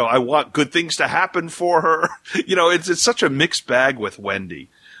 I want good things to happen for her. It's such a mixed bag with Wendy.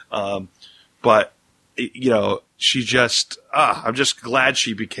 But she just, I'm just glad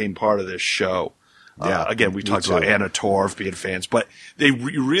she became part of this show. Yeah, again, we talked about Anna Torv being fans, but they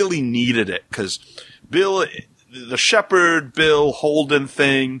really needed it because Bill, the Shepard, Bill, Holden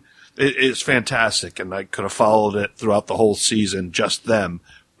thing is fantastic, and I could have followed it throughout the whole season, just them.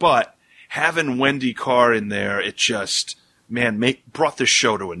 But having Wendy Carr in there, it just, brought this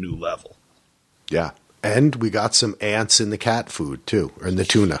show to a new level. Yeah, and we got some ants in the cat food, too, or in the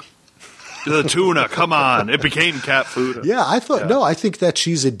tuna. The tuna, come on. It became cat food. Yeah, I think that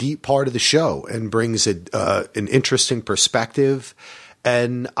she's a deep part of the show and brings an interesting perspective.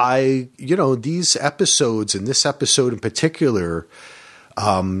 And these episodes, and this episode in particular,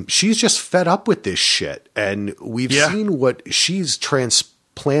 she's just fed up with this shit. And we've seen what she's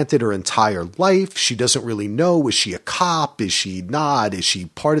transplanted her entire life. She doesn't really know. Is she a cop? Is she not? Is she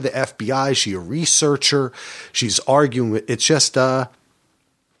part of the FBI? Is she a researcher? She's arguing with, it's just,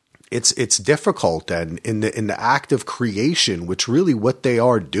 it's difficult. And in the act of creation, which really what they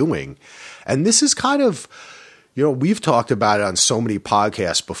are doing. And this is kind of, we've talked about it on so many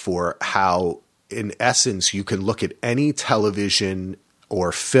podcasts before, how in essence you can look at any television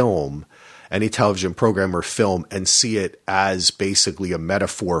or film any television program or film and see it as basically a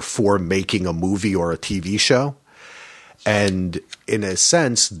metaphor for making a movie or a TV show. And in a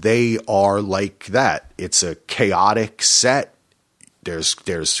sense, they are like that. It's a chaotic set.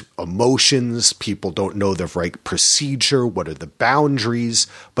 There's emotions. People don't know the right procedure. What are the boundaries?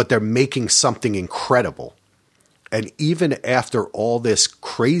 But they're making something incredible. And even after all this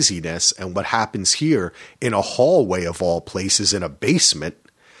craziness and what happens here in a hallway of all places in a basement,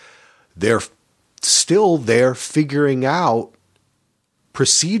 they're still there figuring out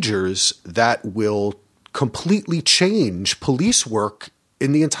procedures that will completely change police work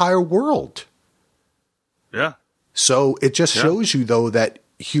in the entire world. Yeah. So it just shows you, though, that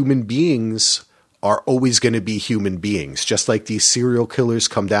human beings are always going to be human beings. Just like these serial killers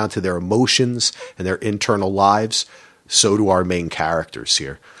come down to their emotions and their internal lives, so do our main characters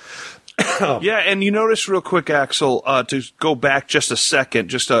here. Yeah, and you notice real quick, Axel, to go back just a second,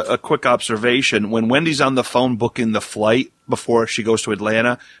 just a quick observation. When Wendy's on the phone booking the flight before she goes to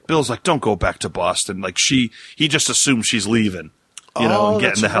Atlanta, Bill's like, don't go back to Boston. Like he just assumes she's leaving, and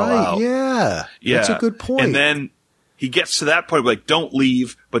getting the hell out. Yeah. That's a good point. And then he gets to that point, like, don't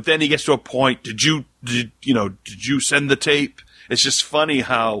leave. But then he gets to a point, did you send the tape? It's just funny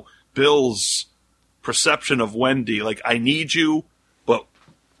how Bill's perception of Wendy, like, I need you, but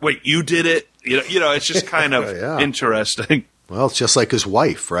wait, you did it? It's just kind of interesting. Well, it's just like his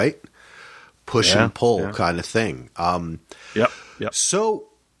wife, right? Push and pull kind of thing. Yep. So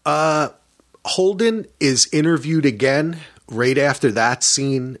Holden is interviewed again right after that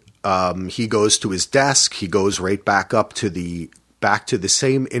scene. He goes to his desk. He goes right back to the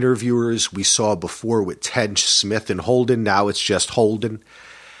same interviewers we saw before with Ted Smith and Holden. Now it's just Holden.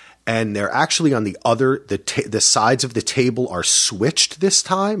 And they're actually on the sides of the table are switched this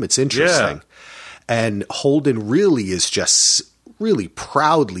time. It's interesting. Yeah. And Holden really is just really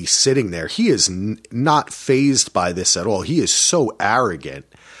proudly sitting there. He is not fazed by this at all. He is so arrogant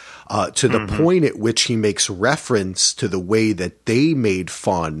to the point at which he makes reference to the way that they made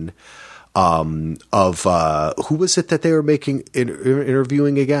fun of who was it that they were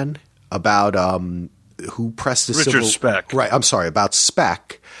interviewing again? About who pressed the Richard Speck. Right. I'm sorry, about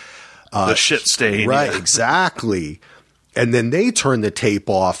Speck. The shit stain. Right, exactly. And then they turn the tape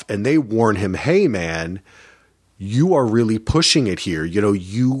off and they warn him, hey, man, you are really pushing it here.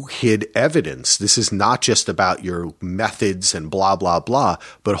 You hid evidence. This is not just about your methods and blah, blah, blah.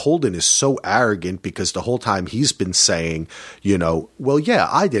 But Holden is so arrogant because the whole time he's been saying, well, yeah,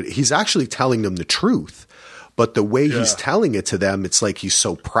 I did it. He's actually telling them the truth. But the way he's telling it to them, it's like he's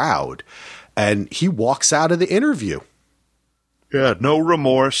so proud. And he walks out of the interview. Yeah, no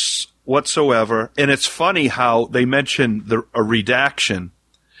remorse whatsoever. And it's funny how they mention a redaction.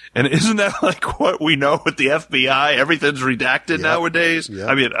 And isn't that like what we know with the FBI? Everything's redacted nowadays. Yep.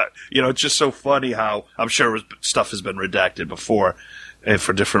 I mean, it's just so funny how I'm sure stuff has been redacted before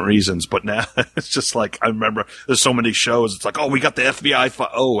for different reasons. But now it's just like, I remember there's so many shows. It's like, oh, we got the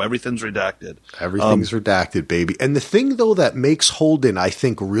FBI. Everything's redacted. Everything's redacted, baby. And the thing, though, that makes Holden, I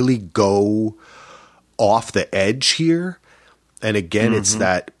think, really go off the edge here, and again, it's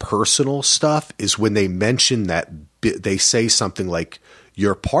that personal stuff, is when they mention that they say something like,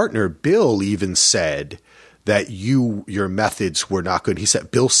 your partner, Bill, even said that your methods were not good. He said,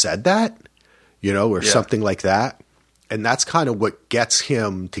 Bill said that, or something like that. And that's kind of what gets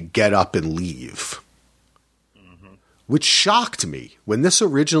him to get up and leave, which shocked me when this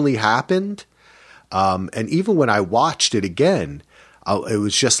originally happened. And even when I watched it again, it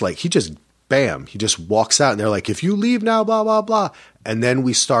was just like, he just walks out and they're like, if you leave now, blah, blah, blah. And then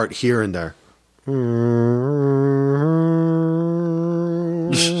we start hearing their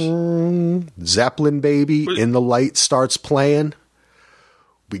Zeppelin baby in the light starts playing.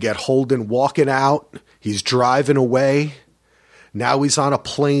 We get Holden walking out. He's driving away. Now he's on a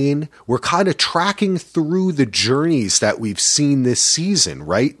plane. We're kind of tracking through the journeys that we've seen this season,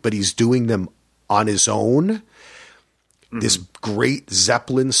 right? But he's doing them on his own. This great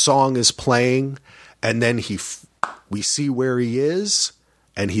Zeppelin song is playing, and then we see where he is,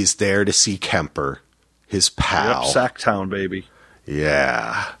 and he's there to see Kemper, his pal. Yep, Sacktown, baby.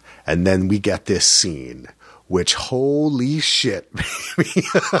 Yeah. And then we get this scene, which, holy shit, baby.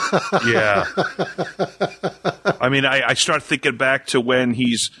 Yeah. I mean, I start thinking back to when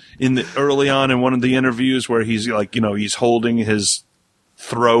he's early on in one of the interviews where he's like, he's holding his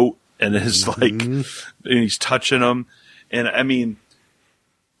throat and his and he's touching him. And I mean,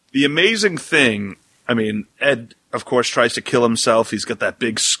 the amazing thing, Ed, of course, tries to kill himself. He's got that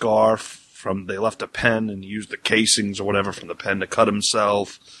big scar they left a pen and he used the casings or whatever from the pen to cut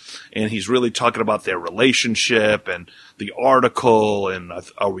himself. And he's really talking about their relationship and the article and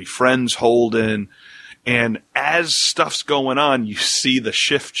are we friends, Holden? And as stuff's going on, you see the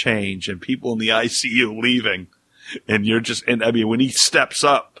shift change and people in the ICU leaving. And I mean, when he steps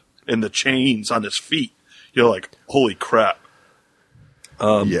up and the chains on his feet, you're like, holy crap.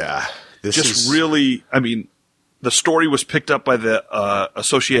 Really, I mean, the story was picked up by the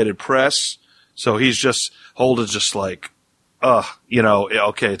Associated Press. So Holden's just like,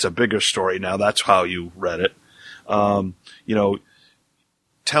 okay, it's a bigger story now. That's how you read it.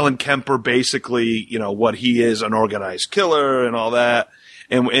 Telling Kemper basically, what he is, an organized killer and all that.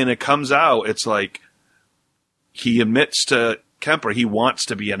 And it comes out, it's like he admits to Kemper he wants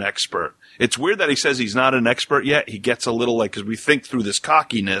to be an expert. It's weird that he says he's not an expert yet. He gets a little because we think through this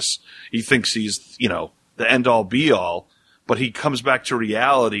cockiness, he thinks he's, the end all be all, but he comes back to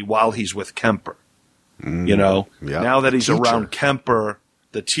reality while he's with Kemper. Now that he's around Kemper,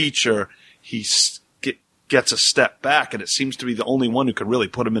 the teacher, he gets a step back, and it seems to be the only one who could really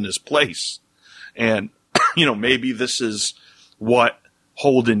put him in his place. And, maybe this is what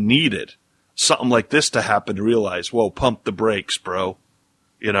Holden needed. Something like this to happen to realize, whoa, pump the brakes, bro.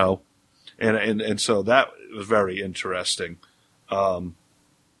 And so that was very interesting. Even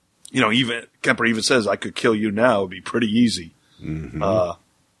Kemper even says, I could kill you now. It'd be pretty easy. Mm-hmm.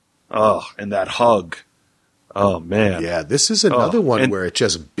 And that hug. Oh, man. Yeah, this is another one where it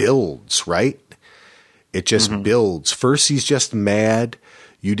just builds, right? It just builds. First, he's just mad.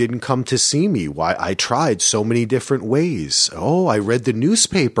 You didn't come to see me. Why? I tried so many different ways. Oh, I read the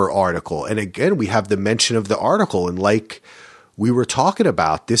newspaper article. And again, we have the mention of the article. And like we were talking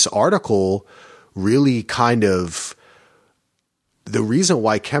about, this article really kind of – the reason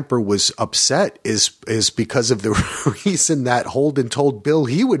why Kemper was upset is because of the reason that Holden told Bill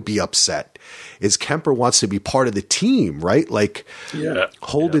he would be upset is Kemper wants to be part of the team, right? Like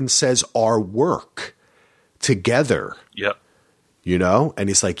Holden says our work together, and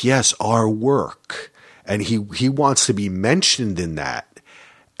he's like, yes, our work. And he wants to be mentioned in that.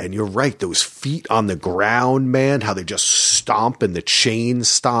 And you're right. Those feet on the ground, man, how they just stomp and the chain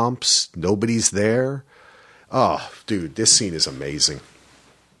stomps. Nobody's there. Oh, dude, this scene is amazing.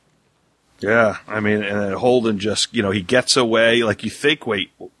 Yeah, I mean, and Holden just, he gets away. Like you think,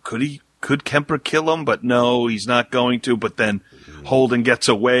 wait, could Kemper kill him? But no, he's not going to. But then Holden gets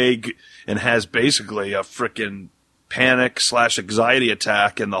away and has basically a freaking panic/anxiety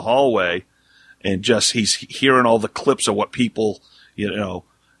attack in the hallway. And just, he's hearing all the clips of what people,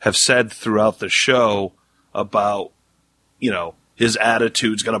 have said throughout the show about, his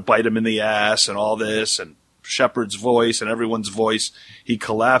attitude's going to bite him in the ass and all this. And Shepard's voice and everyone's voice, he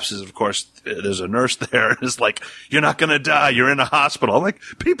collapses. Of course, there's a nurse there and is like, you're not going to die. You're in a hospital. I'm like,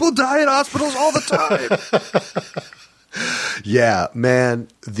 people die in hospitals all the time. Yeah, man,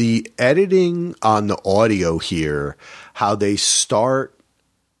 the editing on the audio here, how they start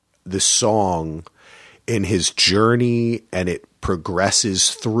the song in his journey and it progresses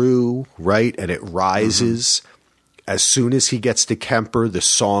through, right? And it rises. As soon as he gets to Kemper, the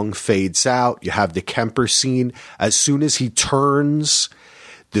song fades out. You have the Kemper scene. As soon as he turns,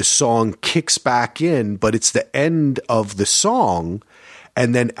 the song kicks back in, but it's the end of the song.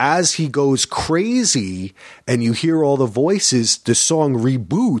 And then as he goes crazy and you hear all the voices, the song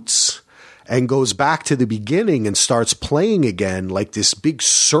reboots and goes back to the beginning and starts playing again like this big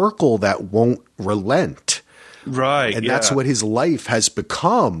circle that won't relent. Right. And that's what his life has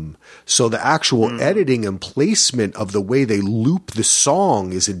become. So the actual editing and placement of the way they loop the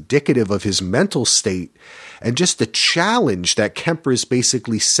song is indicative of his mental state. And just the challenge that Kemper is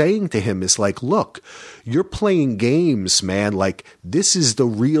basically saying to him is like, look, you're playing games, man. Like, this is the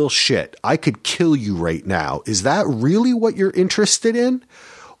real shit. I could kill you right now. Is that really what you're interested in?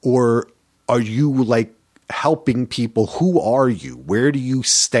 Or are you like helping people? Who are you? Where do you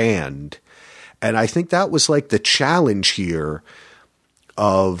stand? And I think that was like the challenge here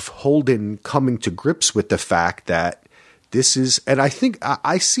of Holden coming to grips with the fact that this is, and I think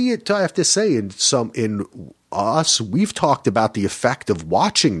I see it, I have to say, in us, we've talked about the effect of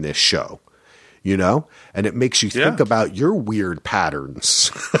watching this show, and it makes you think about your weird patterns,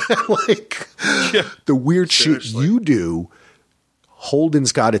 like the weird shit you do.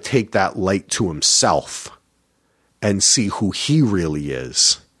 Holden's got to take that light to himself and see who he really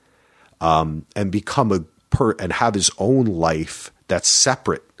is. And become and have his own life that's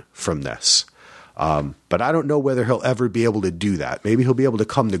separate from this. But I don't know whether he'll ever be able to do that. Maybe he'll be able to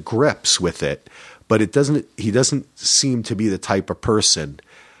come to grips with it, but he doesn't seem to be the type of person,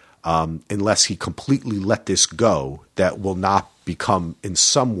 unless he completely let this go, that will not become in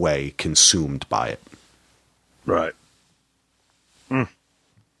some way consumed by it. Right.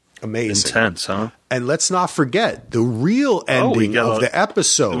 Amazing. Intense, huh? And let's not forget the real ending of the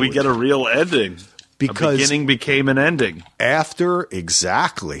episode. We get a real ending. Because a beginning became an ending. After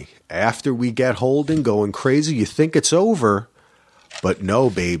we get Holden going crazy, you think it's over. But no,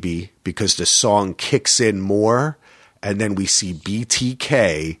 baby, because the song kicks in more. And then we see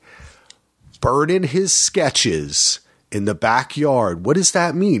BTK burning his sketches in the backyard. What does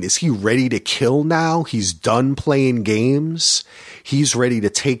that mean? Is he ready to kill now? He's done playing games. He's ready to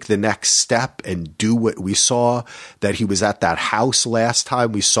take the next step and do what we saw, that he was at that house last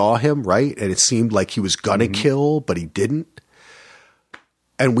time we saw him, right? And it seemed like he was gonna kill, but he didn't.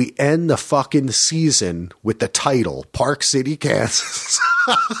 And we end the fucking season with the title, Park City, Kansas.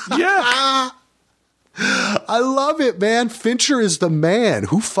 Yeah. I love it, man. Fincher is the man.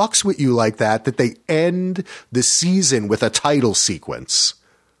 Who fucks with you like that they end the season with a title sequence?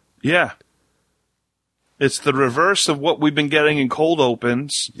 Yeah. It's the reverse of what we've been getting in cold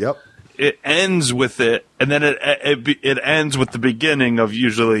opens. Yep. It ends with it, and then it ends with the beginning of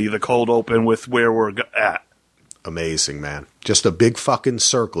usually the cold open with where we're at. Amazing, man. Just a big fucking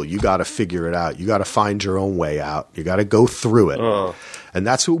circle. You got to figure it out. You got to find your own way out. You got to go through it. And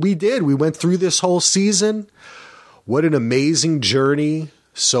that's what we did. We went through this whole season. What an amazing journey.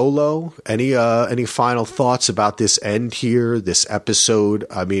 Solo, any final thoughts about this end here, this episode?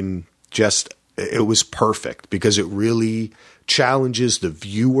 I mean, just it was perfect because it really challenges the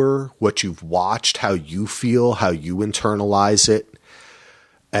viewer, what you've watched, how you feel, how you internalize it,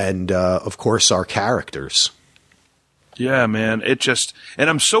 and of course our characters. Yeah, man. And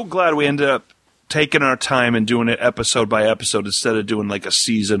I'm so glad we ended up taking our time and doing it episode by episode instead of doing like a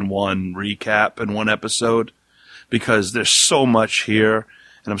season 1 recap in one episode, because there's so much here.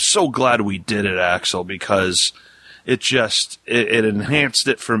 And I'm so glad we did it, Axel, because it enhanced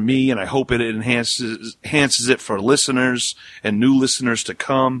it for me, and I hope it enhances it for listeners and new listeners to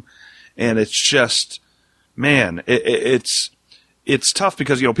come. And it's just, man, it's tough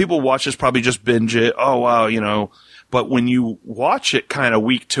because, people watch this, probably just binge it. Oh, wow, but when you watch it kind of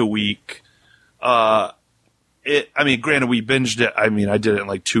week to week, granted we binged it. I mean, I did it in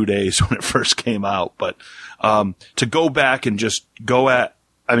like 2 days when it first came out, but, to go back and just go at,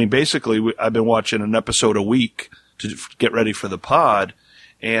 basically I've been watching an episode a week to get ready for the pod,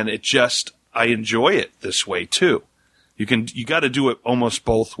 and I enjoy it this way too. You got to do it almost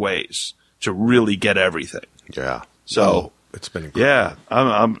both ways to really get everything. Yeah. So it's been great. Yeah.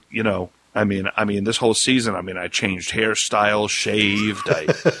 This whole season, I changed hairstyle, shaved,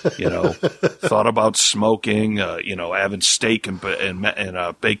 thought about smoking, having steak and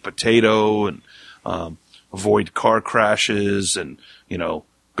a baked potato, and, avoid car crashes, and,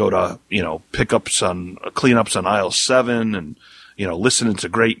 go to, cleanups on aisle 7, and, listening to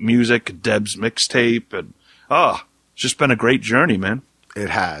great music, Deb's mixtape, and, it's just been a great journey, man. It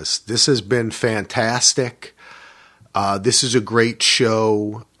has. This has been fantastic. This is a great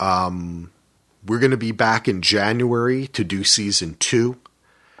show. We're going to be back in January to do season 2.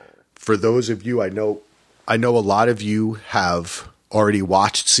 For those of you, I know a lot of you have already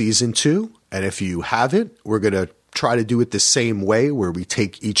watched season 2. And if you haven't, we're going to try to do it the same way, where we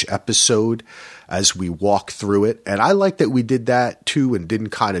take each episode as we walk through it. And I like that we did that too and didn't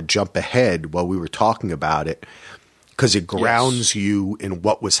kind of jump ahead while we were talking about it, because it grounds you in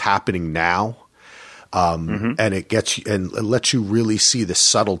what was happening now. And it gets you and lets you really see the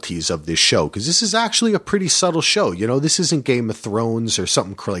subtleties of this show, because this is actually a pretty subtle show. This isn't Game of Thrones or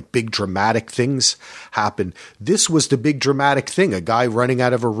something like big dramatic things happen. This was the big dramatic thing. A guy running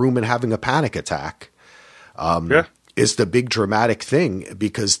out of a room and having a panic attack is the big dramatic thing,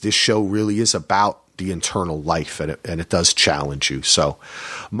 because this show really is about the internal life, and it does challenge you. So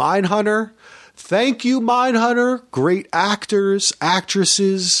Mindhunter, thank you, Mindhunter. Great actors,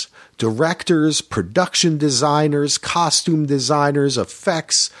 actresses, directors, production designers, costume designers,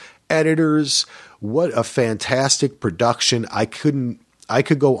 effects, editors. What a fantastic production. I could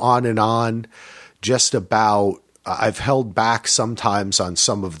go on and on just about. I've held back sometimes on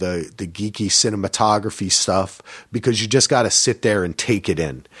some of the geeky cinematography stuff, because you just got to sit there and take it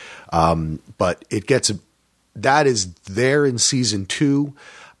in. But that is there in season 2.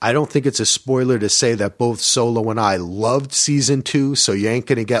 I don't think it's a spoiler to say that both Solo and I loved season 2, so you ain't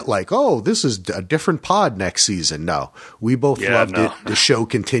going to get like, oh, this is a different pod next season. No, we both loved it. The show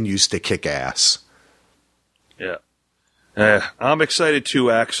continues to kick ass. Yeah. I'm excited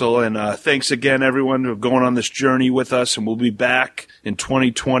too, Axel, and thanks again, everyone, for going on this journey with us, and we'll be back in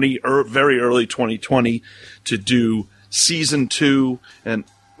 2020, very early 2020, to do season 2. And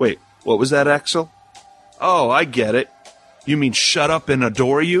wait, what was that, Axel? Oh, I get it. You mean shut up and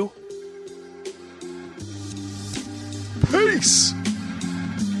adore you? Peace!